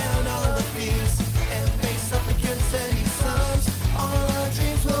face down all the fears and face up against any sums. All our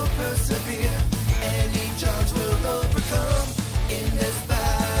dreams will persevere, any challenge will overcome in this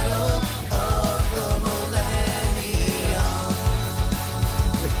battle of the millennium.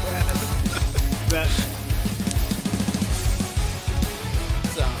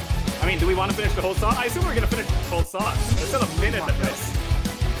 So, I mean, do we want to finish the whole song? I assume we're gonna finish the whole song. There's still a minute of this.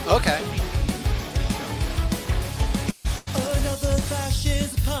 okay. Another clash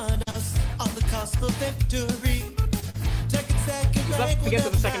is upon us on the cusp of victory. Second, Just let me get to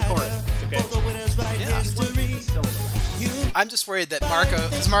the second chorus. Okay. For the winners write history. You I'm just worried that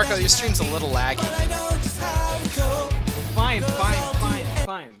Marco, your stream's a little laggy. I know just how to go. Fine.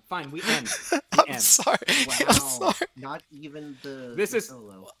 We end. We I'm end. sorry. Wow. I'm sorry. Not even the. This the is-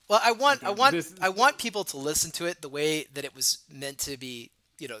 solo. Well, I want This- people to listen to it the way that it was meant to be,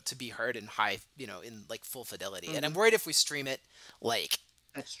 to be heard in high, in like full fidelity. And I'm worried if we stream it like,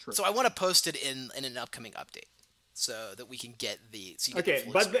 That's true. so I want to post it in an upcoming update so that we can get the. So you get the Okay,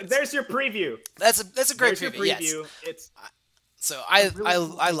 full but experience. there's your preview. that's a great There's your preview. Yes. preview. It's So I really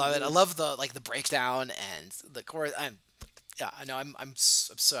cool I love it. I is- love the breakdown and the chorus. I'm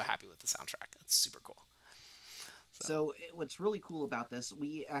so happy with the soundtrack. It's super cool. So what's really cool about this,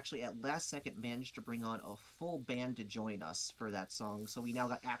 we actually at last second managed to bring on a full band to join us for that song. So we now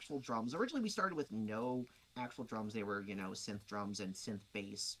got actual drums. Originally we started with no actual drums. They were, synth drums and synth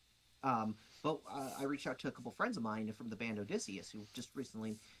bass. But I reached out to a couple friends of mine from the band Odysseus who just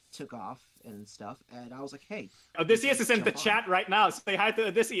recently took off and stuff. And I was like, hey. Odysseus is in the jump on. chat right now. Say hi to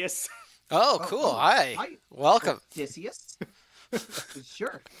Odysseus. Oh, cool. Hi. Hi. Welcome. Odysseus?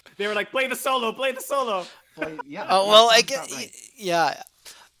 Sure. They were like, play the solo. Well, yeah. Oh well, I sounds get about right. yeah.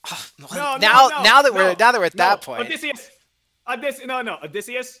 No, now no, that we're no, that point, Odysseus.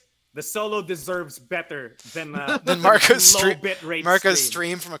 The solo deserves better than then Marco's low bit rate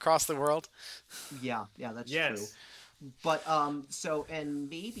stream from across the world. Yeah, that's true. Yes. But so and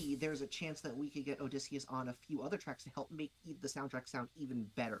maybe there's a chance that we could get Odysseus on a few other tracks to help make the soundtrack sound even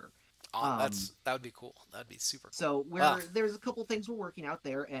better. Oh, that would be cool. That'd be super cool. So Wow. there's a couple things we're working out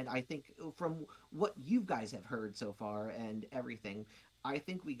there, and I think from what you guys have heard so far and everything, I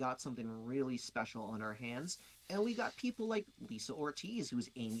think we got something really special on our hands. And we got people like Lisa Ortiz, who's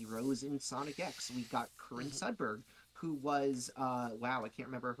Amy Rose in Sonic X. We got Corinne Sudberg, who was wow, I can't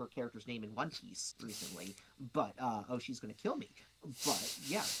remember her character's name in One Piece recently, but oh, she's gonna kill me. But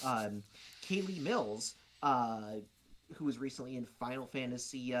yeah, Kaylee Mills, who was recently in Final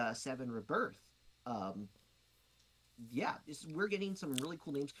Fantasy VII Rebirth. Yeah, we're getting some really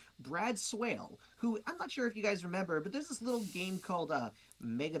cool names. Brad Swale, who I'm not sure if you guys remember, but there's this little game called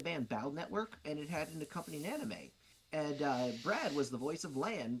Mega Man Battle Network, and it had an accompanying anime. And Brad was the voice of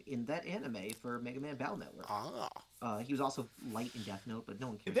Lan in that anime for Mega Man Battle Network. Oh. He was also Light in Death Note, but no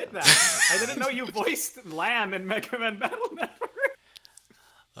one You cares. did about that. I didn't know you voiced Lamb in Mega Man Battle Network.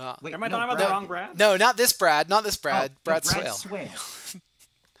 Wait, Am I no, talking about the wrong Brad? No, not this Brad. Not this Brad. Oh, Brad no, Swale. Swale.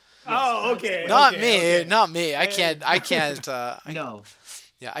 Oh, okay. Not okay, me. okay. Not me. I can't. No.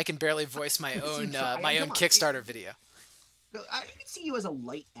 Yeah, I can barely voice my own try. my own Come on. Kickstarter video. I can see you as a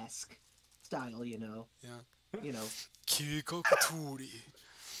Light-esque style, you know. Yeah. You know. Kikokaturi.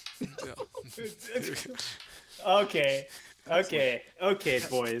 Okay. Okay,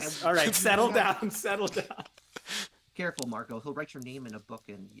 boys. All right, settle down. Settle down. Careful, Marco. He'll write your name in a book,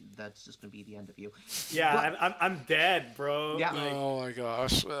 and that's just gonna be the end of you. Yeah, I'm dead, bro. Yeah. Like, Oh my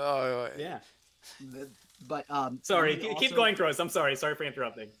gosh. Oh, yeah. But Sorry, we keep also- going, Crows. I'm sorry. Sorry for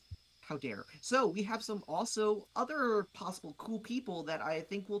interrupting. How dare. So we have some also other possible cool people that I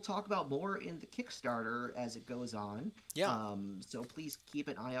think we'll talk about more in the Kickstarter as it goes on. Yeah. So please keep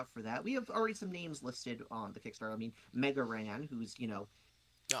an eye out for that. We have already some names listed on the Kickstarter. I mean, Mega Ran, who's, No,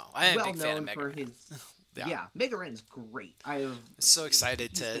 I am a well big fan of known Mega for Man. his... Yeah. Yeah, Mega Ran's great. So excited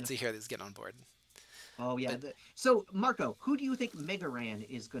he's to, been- to hear this get on board. Oh, yeah. But- So, Marco, who do you think Mega Ran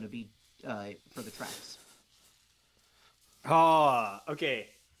is going to be for the tracks? Oh, okay.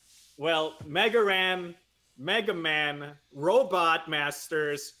 Well, Mega Ram, Mega Man, Robot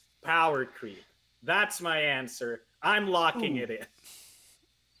Masters, Power Creep. That's my answer. I'm locking Ooh. it in.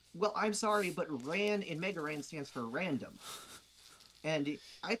 Well, I'm sorry, but Ran in Mega Ran stands for random. And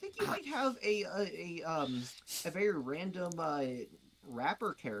I think you might have a very random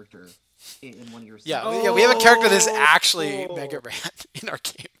rapper character in one of your Yeah, songs. we have a character that's Oh. actually Mega Man in our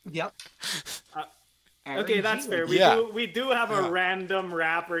game. Yep. Okay, Aaron that's G. fair. Yeah. We do have a Yeah. random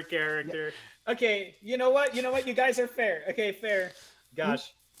rapper character. Okay, you know what? You guys are fair. Okay, fair.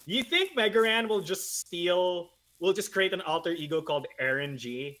 Gosh. You think Mega Ran will just create an alter ego called Aaron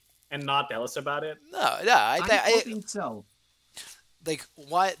G and not tell us about it? No, I'm I hoping so. like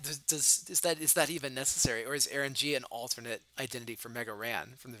why is that even necessary, or is Aaron G an alternate identity for Mega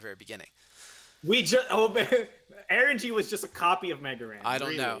Ran from the very beginning? Aaron G was just a copy of Mega Ran. I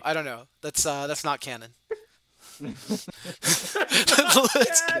don't know. really. I don't know. That's not canon.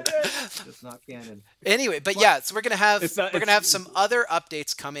 It's not canon. Anyway, but yeah, so we're gonna have It's not- we're gonna have it's- some other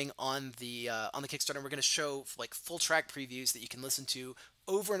updates coming on the Kickstarter. We're gonna show like full track previews that you can listen to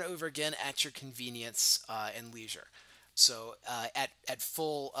over and over again at your convenience and leisure. So at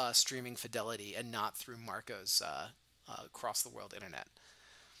full streaming fidelity and not through Marco's across the world internet.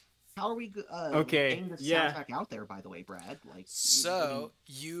 How are we Okay, getting the yeah. soundtrack out there, by the way, Brad? Like, So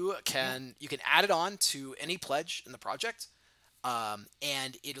you can add it on to any pledge in the project,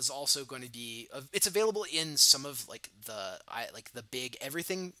 and it is also going to be it's available in some of like the big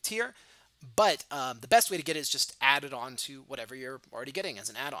everything tier, but the best way to get it is just add it on to whatever you're already getting as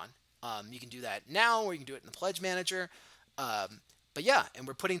an add-on. You can do that now, or you can do it in the pledge manager. But yeah, and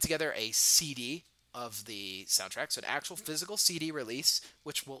we're putting together a CD of the soundtrack, so an actual physical CD release,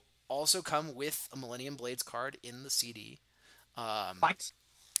 which will also come with a Millennium Blades card in the CD. what?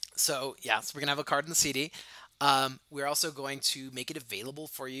 So yeah, so we're gonna have a card in the CD. We're also going to make it available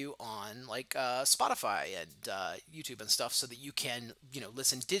for you on like Spotify and YouTube and stuff, so that you can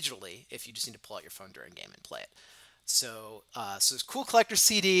listen digitally if you just need to pull out your phone during game and play it. So so it's a cool collector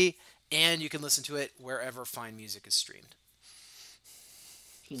CD, and you can listen to it wherever fine music is streamed.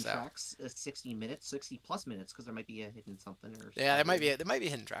 15 So. tracks, 60 minutes, 60 plus minutes, because there might be a hidden something or Yeah, there might something. be a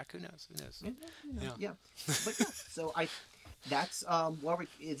hidden track. Who knows? Who knows? Yeah. But yeah, so that's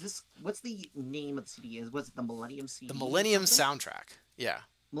what's the name of the CD? Was it the Millennium CD? The or Millennium something? soundtrack. Yeah.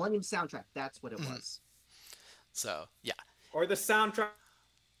 Millennium soundtrack. That's what it Mhm. was. So yeah. Or the soundtrack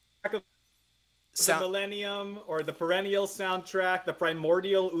of the Millennium, or the Perennial soundtrack, the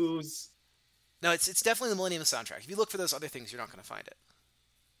Primordial Ooze. No, it's definitely the Millennium soundtrack. If you look for those other things, you're not going to find it.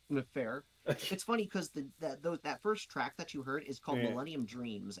 Fair. It's funny because that first track that you heard is called Yeah. Millennium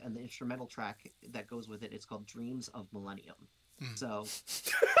Dreams, and the instrumental track that goes with it is called Dreams of Millennium. Mhm. So,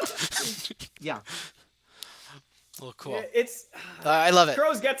 yeah. Well, cool. Yeah, it's I love it.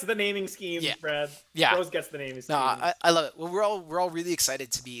 Crows gets the naming scheme, Yeah. Brad. Yeah. Crows gets the naming scheme. No, I love it. Well, we're all really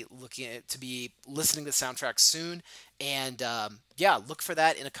excited to be listening to the soundtrack soon, and yeah, look for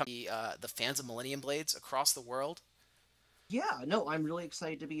that in a company. The fans of Millennium Blades across the world. Yeah, no, I'm really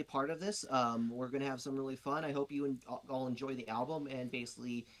excited to be a part of this. We're gonna have some really fun. I hope you all enjoy the album and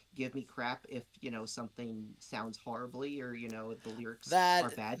basically give me crap if something sounds horribly or the lyrics are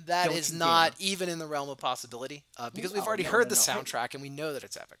bad. That Don't is you not dare. even in the realm of possibility, because we've No, already no, heard no, the no. soundtrack and we know that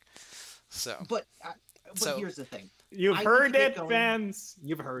it's epic. So But So- here's the thing. You've I need heard to get it, going. fans.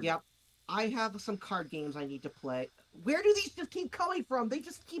 You've heard Yep. I have some card games I need to play. Where do these just keep coming from? They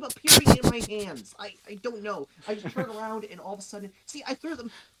just keep appearing in my hands. I don't know. I just turn around and all of a sudden, see, I threw them.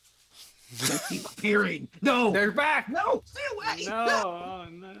 They keep appearing. No, it. They're back. no, stay away. No, oh,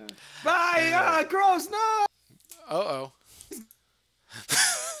 no. Bye, Crows. No. oh.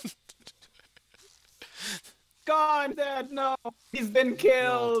 Gone, Dad. No, he's been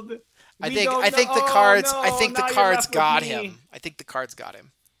killed. I We think don't I think know- the cards oh, I think no, the you're cards left with got me. him. I think the cards got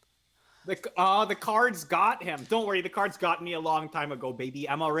him. The cards got him. Don't worry, the cards got me a long time ago, baby.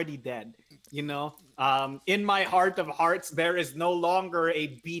 I'm already dead. You know, in my heart of hearts, there is no longer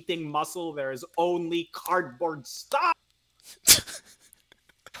a beating muscle. There is only cardboard stuff.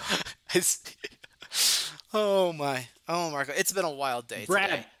 Oh my. Oh, Marco. It's been a wild day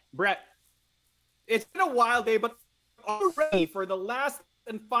today. Brett, it's been a wild day, but already for the last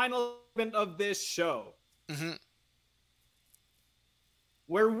and final event of this show,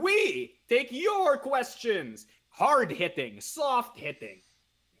 where we take your questions, hard hitting, soft hitting,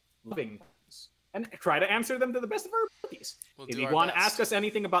 loving, and try to answer them to the best of our abilities. If you want to ask us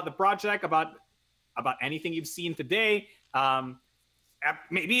anything about the project, about anything you've seen today,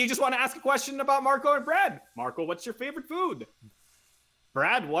 maybe you just want to ask a question about Marco and Brad. Marco, what's your favorite food?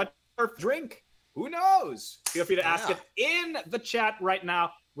 Brad, what's your drink? Who knows? Feel free to ask it in the chat right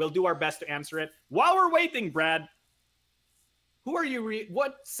now. We'll do our best to answer it. While we're waiting, Brad, who are you?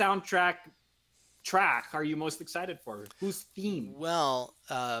 What soundtrack track are you most excited for? Whose theme? Well,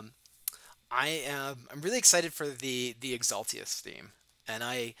 I'm really excited for the Exaltius theme, and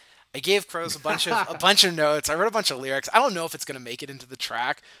I gave Crows a bunch of notes. I wrote a bunch of lyrics. I don't know if it's gonna make it into the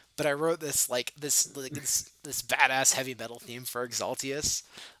track, but I wrote this badass heavy metal theme for Exaltius.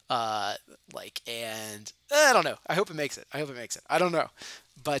 And I don't know. I hope it makes it. I don't know,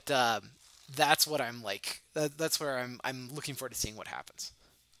 but that's what I'm like. That's where I'm looking forward to seeing what happens.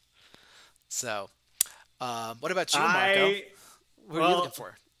 So, what about you, Marco? What are you looking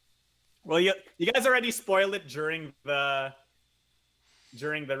for? Well, you guys already spoiled it during the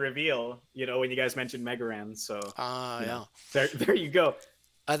reveal. You know, when you guys mentioned Megaran. So, yeah. There you go.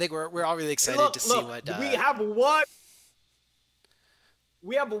 I think we're all really excited to see what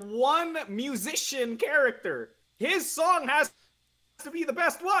we have one musician character. His song has to be the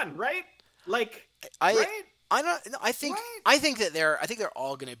best one, right? Like, right? I think they're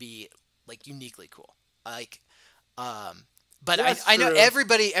all gonna be like uniquely cool. Like, but I know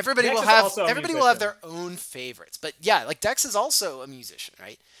everybody will have their own favorites. But yeah, like Dex is also a musician,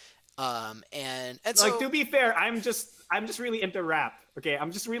 right? And so, like, to be fair, I'm just really into rap. Okay,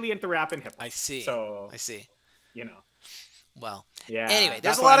 I'm just really into rap and hip hop. I see. You know. Well, yeah. Anyway,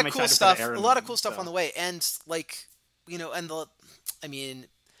 there's a lot of cool stuff. On the way, and like, you know, I mean,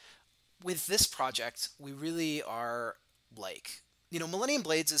 with this project, we really are like, you know, Millennium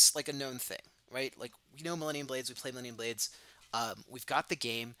Blades is like a known thing, right? Like, we know Millennium Blades, we play Millennium Blades. We've got the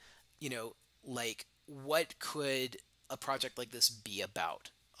game. You know, like, what could a project like this be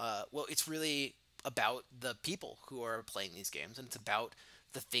about? Well, it's really about the people who are playing these games, and it's about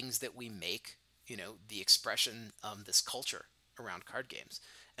the things that we make. You know, the expression, this culture around card games.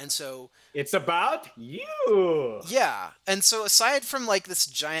 And so it's about you. Yeah. And so aside from like this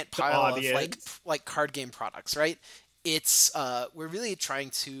giant pile of like card game products, right? It's we're really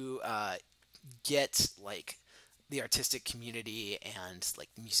trying to get like the artistic community and like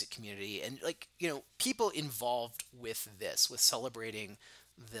the music community and like, you know, people involved with this, with celebrating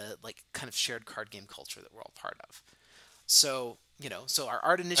the like kind of shared card game culture that we're all part of. So, you know, so our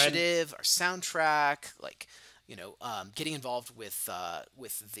art initiative, our soundtrack, like, you know, getting involved with the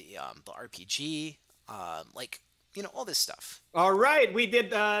RPG, like, you know, all this stuff. All right, we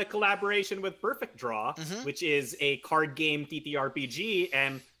did a collaboration with Perfect Draw, which is a card game TTRPG,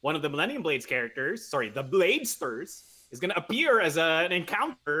 and one of the Millennium Blades characters, the Bladesters, is going to appear as an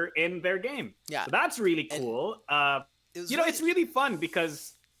encounter in their game. Yeah, so that's really cool. It's really fun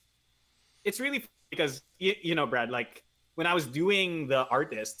because you know, Brad, like, when I was doing the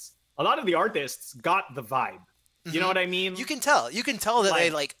artists, a lot of the artists got the vibe. You know what I mean? You can tell that they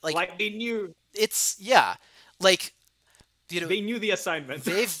like they knew. It's like, you know, they knew the assignment.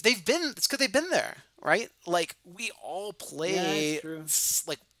 It's because they've been there, right? Like, we all play.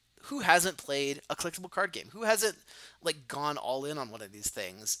 Like, who hasn't played a collectible card game? Who hasn't like gone all in on one of these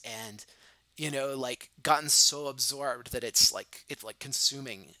things and, you know, like gotten so absorbed that it's like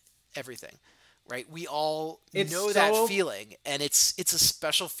consuming everything. Right, we all know that feeling, and it's a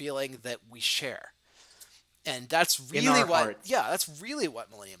special feeling that we share, and that's really that's really what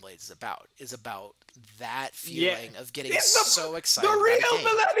Millennium Blades is about. Is about that feeling of getting so excited. The real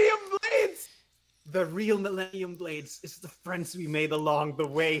Millennium Blades. The real Millennium Blades is the friends we made along the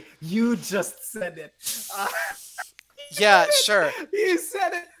way. You just said it. Yeah, sure. You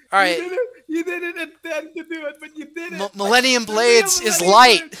said it. All right. You didn't intend to do it, but you did it. Millennium Blades is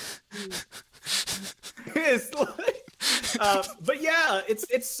light. But yeah,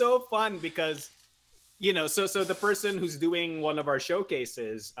 it's so fun because, you know, so the person who's doing one of our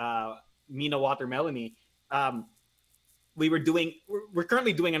showcases, Mina Watermelony, we're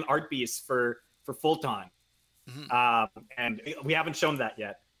currently doing an art piece for Fulton, and we haven't shown that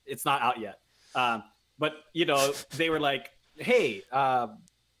yet. it's not out yet. But you know, they were like, "Hey,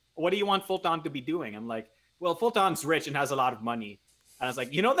 what do you want Fulton to be doing?" I'm like, "Well, Fulton's rich and has a lot of money." And I was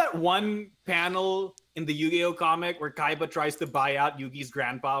like, "You know that one panel in the Yu-Gi-Oh comic where Kaiba tries to buy out Yugi's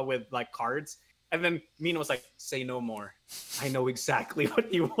grandpa with like cards?" And then Mina was like, "Say no more. I know exactly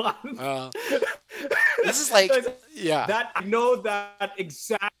what you want." This is like, yeah. That I know that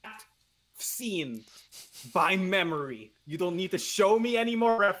exact scene by memory. You don't need to show me any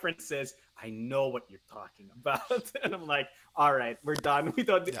more references. I know what you're talking about. And I'm like, all right, we're done. We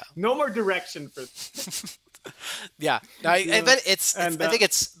don't no more direction for this. Yeah. No, I bet I think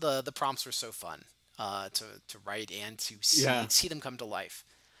it's the prompts were so fun to write and to see them come to life.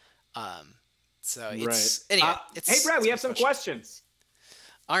 So it's anyway. Hey Brad, we have some questions.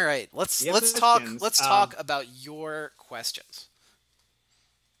 All right, let's talk about your questions.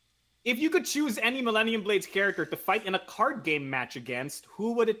 If you could choose any Millennium Blades character to fight in a card game match against,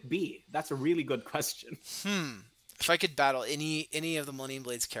 who would it be? That's a really good question. If I could battle any of the Millennium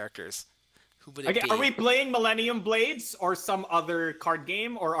Blades characters, who would it be? Are we playing Millennium Blades or some other card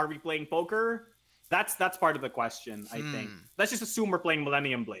game, or are we playing poker? That's part of the question, I think. Let's just assume we're playing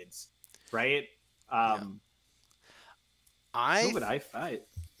Millennium Blades, right? Who would I fight?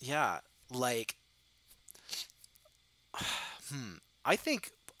 Yeah, like, I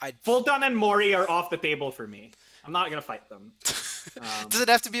think Fulton and Mori are off the table for me. I'm not gonna fight them. Does it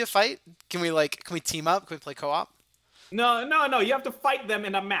have to be a fight? Can we team up? Can we play co-op? No. You have to fight them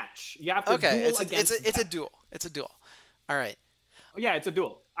in a match. You have to duel against it's a duel. It's a duel. All right. Yeah, it's a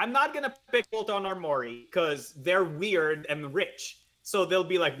duel. I'm not gonna pick Fulton or Mori because they're weird and rich. So they'll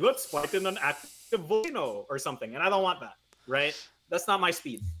be like, let's fight in an active volcano or something, and I don't want that. Right? That's not my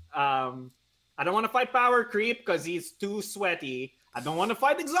speed. I don't want to fight Power Creep because he's too sweaty. I don't want to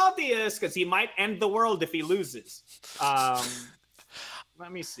fight Exaltius because he might end the world if he loses.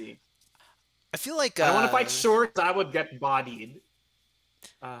 Let me see. I feel like I don't want to fight Short. I would get bodied.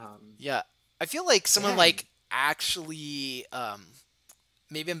 Yeah, I feel like someone like actually.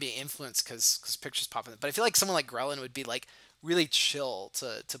 Maybe I'm being influenced because pictures pop in, but I feel like someone like Grelin would be like really chill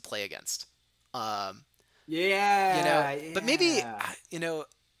to play against. But maybe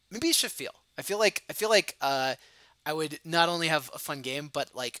maybe Shafiel. I feel like I would not only have a fun game,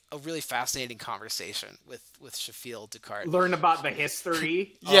 but like a really fascinating conversation with Shafiel Descartes. Learn about the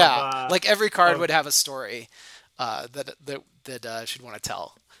history. Like every card would have a story that she'd want to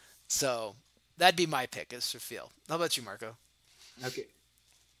tell. So that'd be my pick is Shafiel. How about you, Marco? Okay,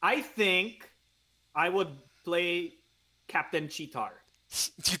 I think I would play Captain Cheetar.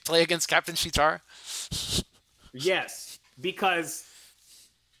 You play against Captain Cheetar? Yes, because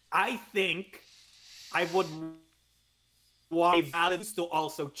I think I would want Valens to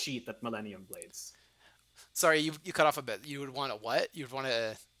also cheat at Millennium Blades. Sorry, you cut off a bit. You would want a what? You'd want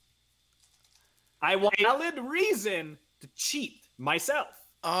to... I want a valid reason to cheat myself.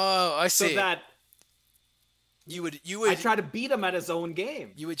 Oh, I see. So that you would I try to beat him at his own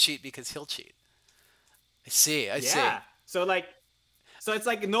game. You would cheat because he'll cheat. I see. So it's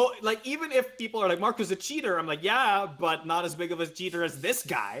like no, like even if people are like Marco's a cheater, I'm like yeah, but not as big of a cheater as this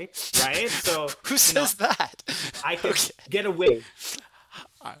guy, right? So who says that? I can get away.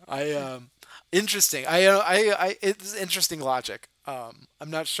 Interesting. It's interesting logic. I'm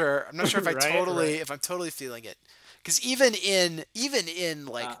not sure if if I'm totally feeling it. Because even in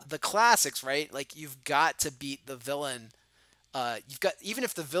like the classics, right? Like you've got to beat the villain. Even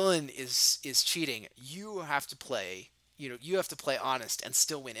if the villain is cheating, you have to play. You have to play honest and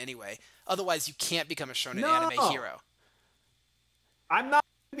still win anyway. Otherwise, you can't become a shonen anime hero. I'm not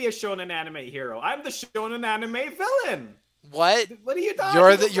going to be a shonen anime hero. I'm the shonen anime villain. What? What are you talking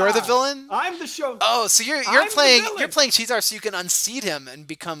about? You're the villain? I'm the show. Oh, so you're playing Cheetar so you can unseat him and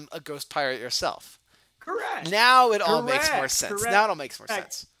become a ghost pirate yourself. Correct. Now it all makes more sense. Now it all makes more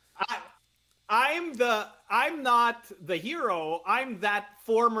sense. I'm not the hero. I'm that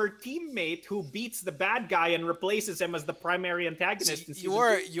former teammate who beats the bad guy and replaces him as the primary antagonist.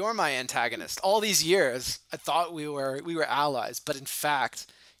 So you're my antagonist. All these years, I thought we were allies, but in fact,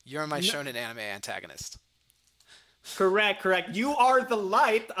 you're my shonen anime antagonist. Correct. You are the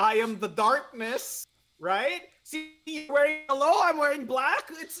light. I am the darkness. Right? See, you're wearing yellow. I'm wearing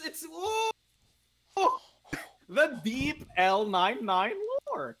black. It's the deep L99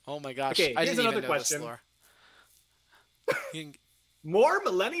 lore. Oh my gosh. Okay, I here's didn't another even know question. This lore. More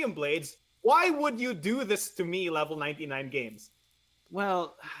Millennium Blades? Why would you do this to me, level 99 games?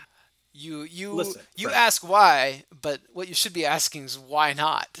 Well, you listen, ask why, but what you should be asking is why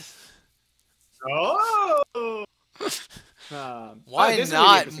not? Oh! Why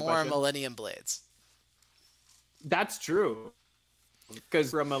not more Millennium Blades? That's true.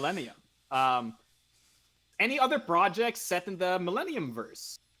 because from Millennium. Any other projects set in the Millennium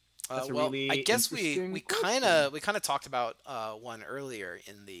verse? That's a Well, really I guess we interesting kind question. of talked about one earlier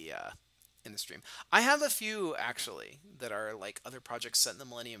in the stream. I have a few actually that are like other projects set in the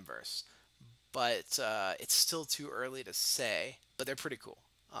Millennium verse, but it's still too early to say. But they're pretty cool.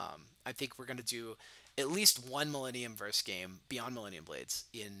 I think we're gonna do at least one Millennium verse game beyond Millennium Blades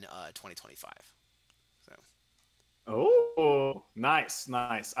in 2025. So Oh, nice,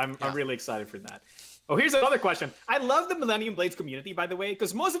 nice. I'm yeah. really excited for that. Oh, here's another question. I love the Millennium Blades community, by the way,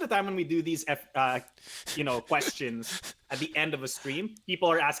 because most of the time when we do these, questions at the end of a stream,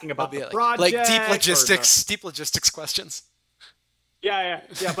 people are asking about the project, like deep or logistics questions. yeah.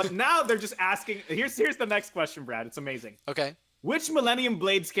 But now they're just asking. Here's the next question, Brad. It's amazing. Okay. Which Millennium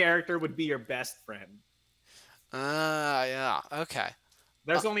Blades character would be your best friend? Yeah. Okay.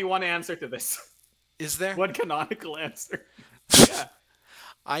 There's only one answer to this. Is there? One canonical answer. Yeah.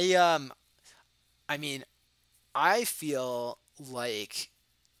 I mean, I feel like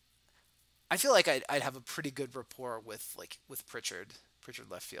I'd have a pretty good rapport with Pritchard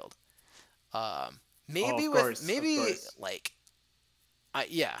left field. Maybe of with course, maybe of course. like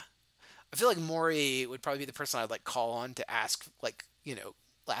yeah. I feel like Maury would probably be the person I'd like call on to ask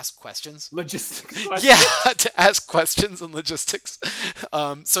ask questions. Logistics question. Yeah, to ask questions and logistics.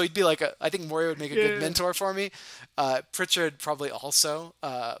 So he'd be like I think Maury would make a good mentor for me. Pritchard probably also,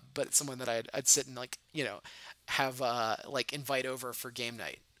 but someone that I'd sit and have invite over for game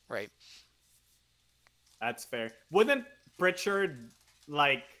night, right? That's fair. Wouldn't Pritchard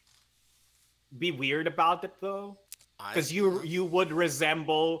be weird about it though? Because you would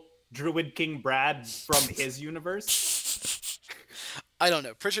resemble Druid King Brad from his universe. I don't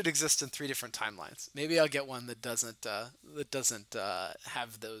know. Pritchard exists in 3 different timelines. Maybe I'll get one that doesn't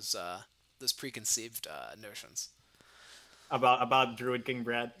have those preconceived notions. About Druid King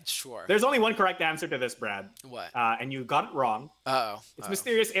Brad. Sure. There's only one correct answer to this, Brad. What? And you got it wrong. Uh-oh. It's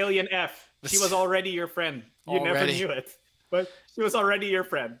Mysterious Alien F. She was already your friend. You never Already? knew it, but she was already your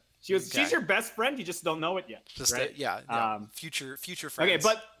friend. Okay. She's your best friend. You just don't know it yet. Just right? yeah. Future friends. Okay,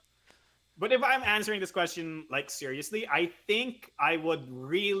 but if I'm answering this question seriously, I think I would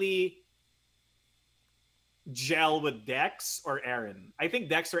really gel with Dex or Aaron. I think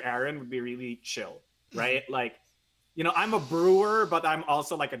Dex or Aaron would be really chill, right? I'm a brewer, but I'm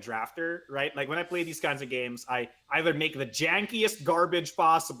also a drafter, right? Like when I play these kinds of games, I either make the jankiest garbage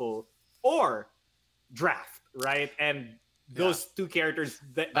possible or draft, right? And those two characters,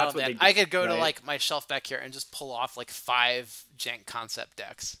 that's what they do. I could go right? to my shelf back here and just pull off 5 jank concept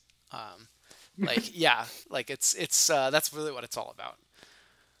decks. It's that's really what it's all about.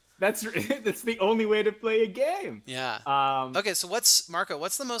 That's the only way to play a game. Yeah. Okay, so what's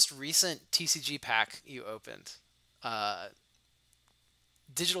the most recent TCG pack you opened?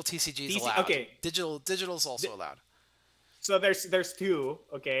 Digital TCGs allowed. Okay. Digital's also allowed. So there's 2.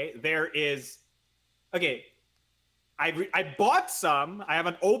 Okay, there is. Okay, I bought some. I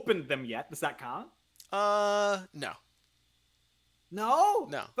haven't opened them yet. Does that count? No.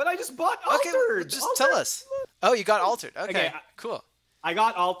 No. But I just bought Okay, Altered. just tell us. Oh, you got Altered. Okay, cool. I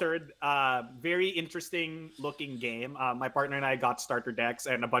got Altered. Very interesting looking game. My partner and I got starter decks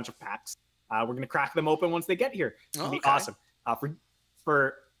and a bunch of packs. We're gonna crack them open once they get here. It's gonna be awesome.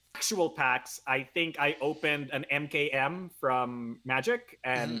 For actual packs, I think I opened an MKM from Magic,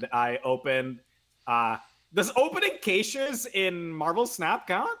 and I opened. Does opening caches in Marvel Snap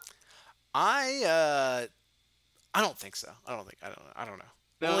count? I don't think so. I don't know.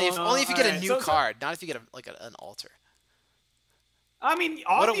 No, only if you get a alright. new card, not if you get an altar. I mean,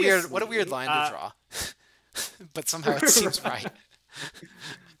 What obviously, a weird line to draw. But somehow it seems right.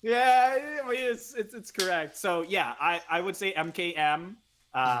 Yeah, it's correct. So yeah, I would say MKM.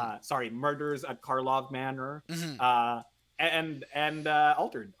 Sorry, Murders at Karlov Manor. And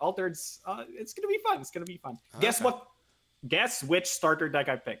Altered. Altered's it's gonna be fun. It's gonna be fun. Okay. Guess which starter deck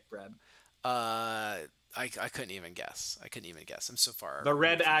I picked, Brad. I couldn't even guess. I'm so far. The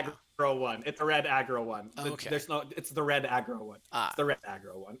red aggro one. It's a red aggro one. Okay. It's the red aggro one. It's the red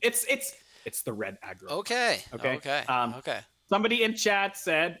aggro one. It's the red aggro. Okay. Okay. Okay. Somebody in chat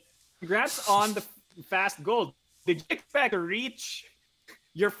said, "Congrats on the fast goal. Did you expect to reach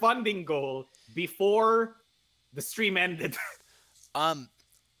your funding goal before the stream ended?"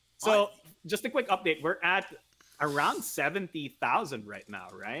 So just a quick update. We're at around 70,000 right now,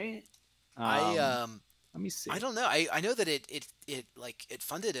 right? Let me see. I don't know. I know that it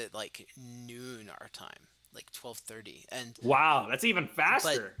funded at noon our time, 12:30, and wow, that's even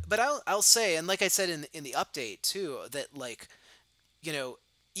faster. But I'll say, and like I said in the update too, that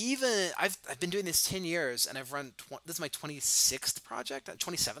even I've been doing this 10 years, and I've run this is my 26th project,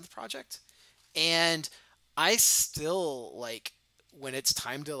 27th project, and I still like when it's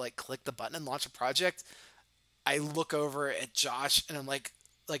time to like click the button and launch a project, I look over at Josh and I'm like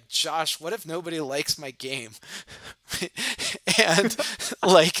Josh, what if nobody likes my game? And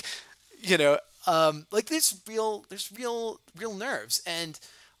like, you know, like there's real nerves, and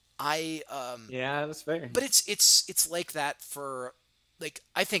I Yeah, that's fair. but it's like that for like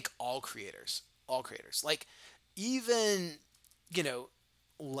I think all creators, like even you know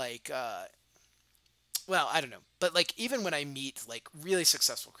like well, I don't know, but like even when I meet like really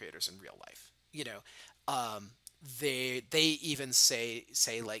successful creators in real life, um, they even say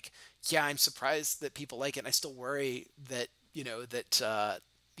like, yeah, I'm surprised that people like it. And I still worry that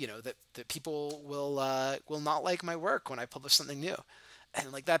that people will not like my work when I publish something new,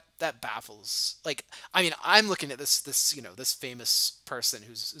 and like that baffles. Like, I mean, I'm looking at this this famous person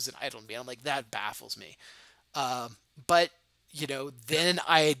who's an idol to me. And I'm like, that baffles me. But then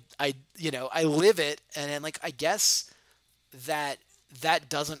I live it, and then like I guess that that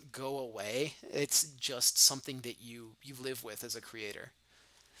doesn't go away. It's just something that you live with as a creator.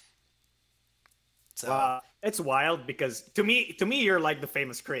 So It's wild because to me, you're like the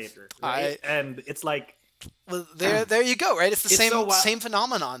famous creator, right? And it's like well, there you go, right? It's the It's same so same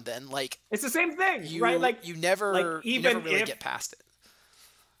phenomenon. Then like it's the same thing, you right? Like you never like you even never really if get past it.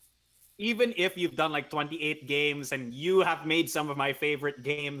 even if you've done like 28 games and you have made some of my favorite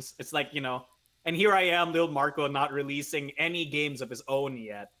games, it's like, and here I am, little Marco, not releasing any games of his own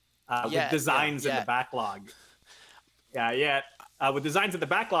yet, with designs in the backlog. Yeah, with designs in the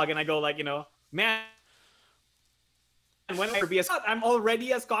backlog, and I go like, man, when I'm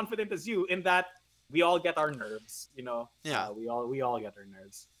already as confident as you in that we all get our nerves, Yeah. we all get our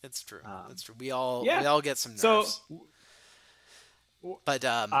nerves. It's true. It's true. We yeah. all get some nerves. So, But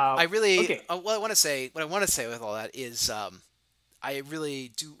I really okay. what I want to say with all that is I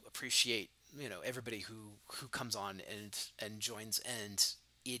really do appreciate everybody who comes on and joins, and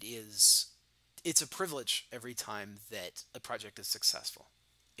it's a privilege every time that a project is successful.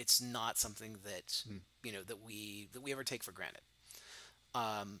 It's not something that that we ever take for granted.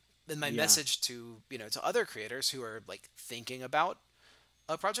 And my message to to other creators who are like thinking about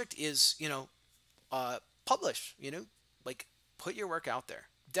a project is publish, like put your work out there.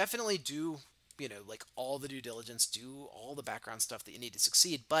 Definitely do, like all the due diligence, do all the background stuff that you need to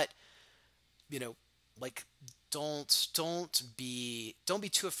succeed, but like don't be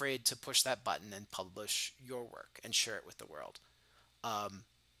too afraid to push that button and publish your work and share it with the world.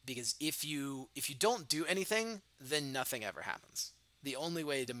 Because if you don't do anything, then nothing ever happens. The only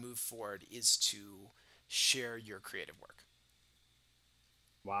way to move forward is to share your creative work.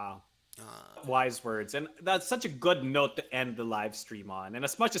 Wow. Wise words. And that's such a good note to end the live stream on. And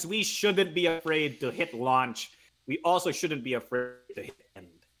as much as we shouldn't be afraid to hit launch, we also shouldn't be afraid to hit end.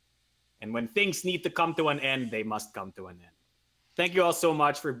 And when things need to come to an end, they must come to an end. Thank you all so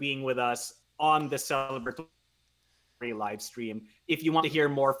much for being with us on the celebratory live stream. If you want to hear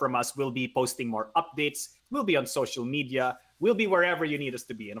more from us, we'll be posting more updates. We'll be on social media. We'll be wherever you need us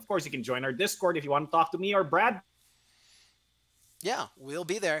to be. And of course, you can join our Discord if you want to talk to me or Brad. Yeah, we'll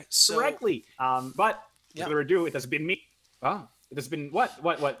be there. So Directly. But without further ado, it has been me. It has been what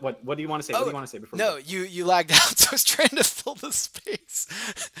do you want to say? What do you want to say before? No, you lagged out, so I was trying to fill the space.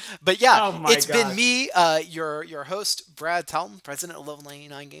 But yeah, it's been me, your host, Brad Talton, president of Level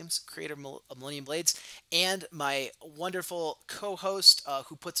 99 Games, creator of Millennium Blades, and my wonderful co-host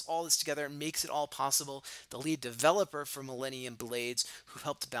who puts all this together and makes it all possible, the lead developer for Millennium Blades, who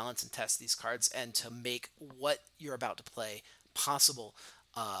helped balance and test these cards and to make what you're about to play possible.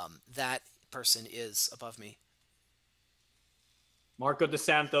 That person is above me. Marco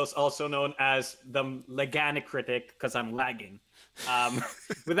DeSantos, also known as the Laganic critic, because I'm lagging.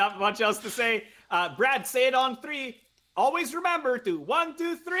 Without much else to say, Brad, say it on 3. Always remember to 1,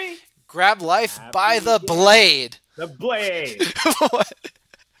 2, 3. Grab life by the blade. The blade.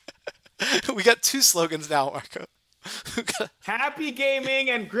 We got 2 slogans now, Marco. Happy gaming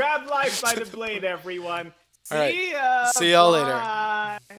and grab life by the blade, everyone. All right. See ya. See y'all Bye. later.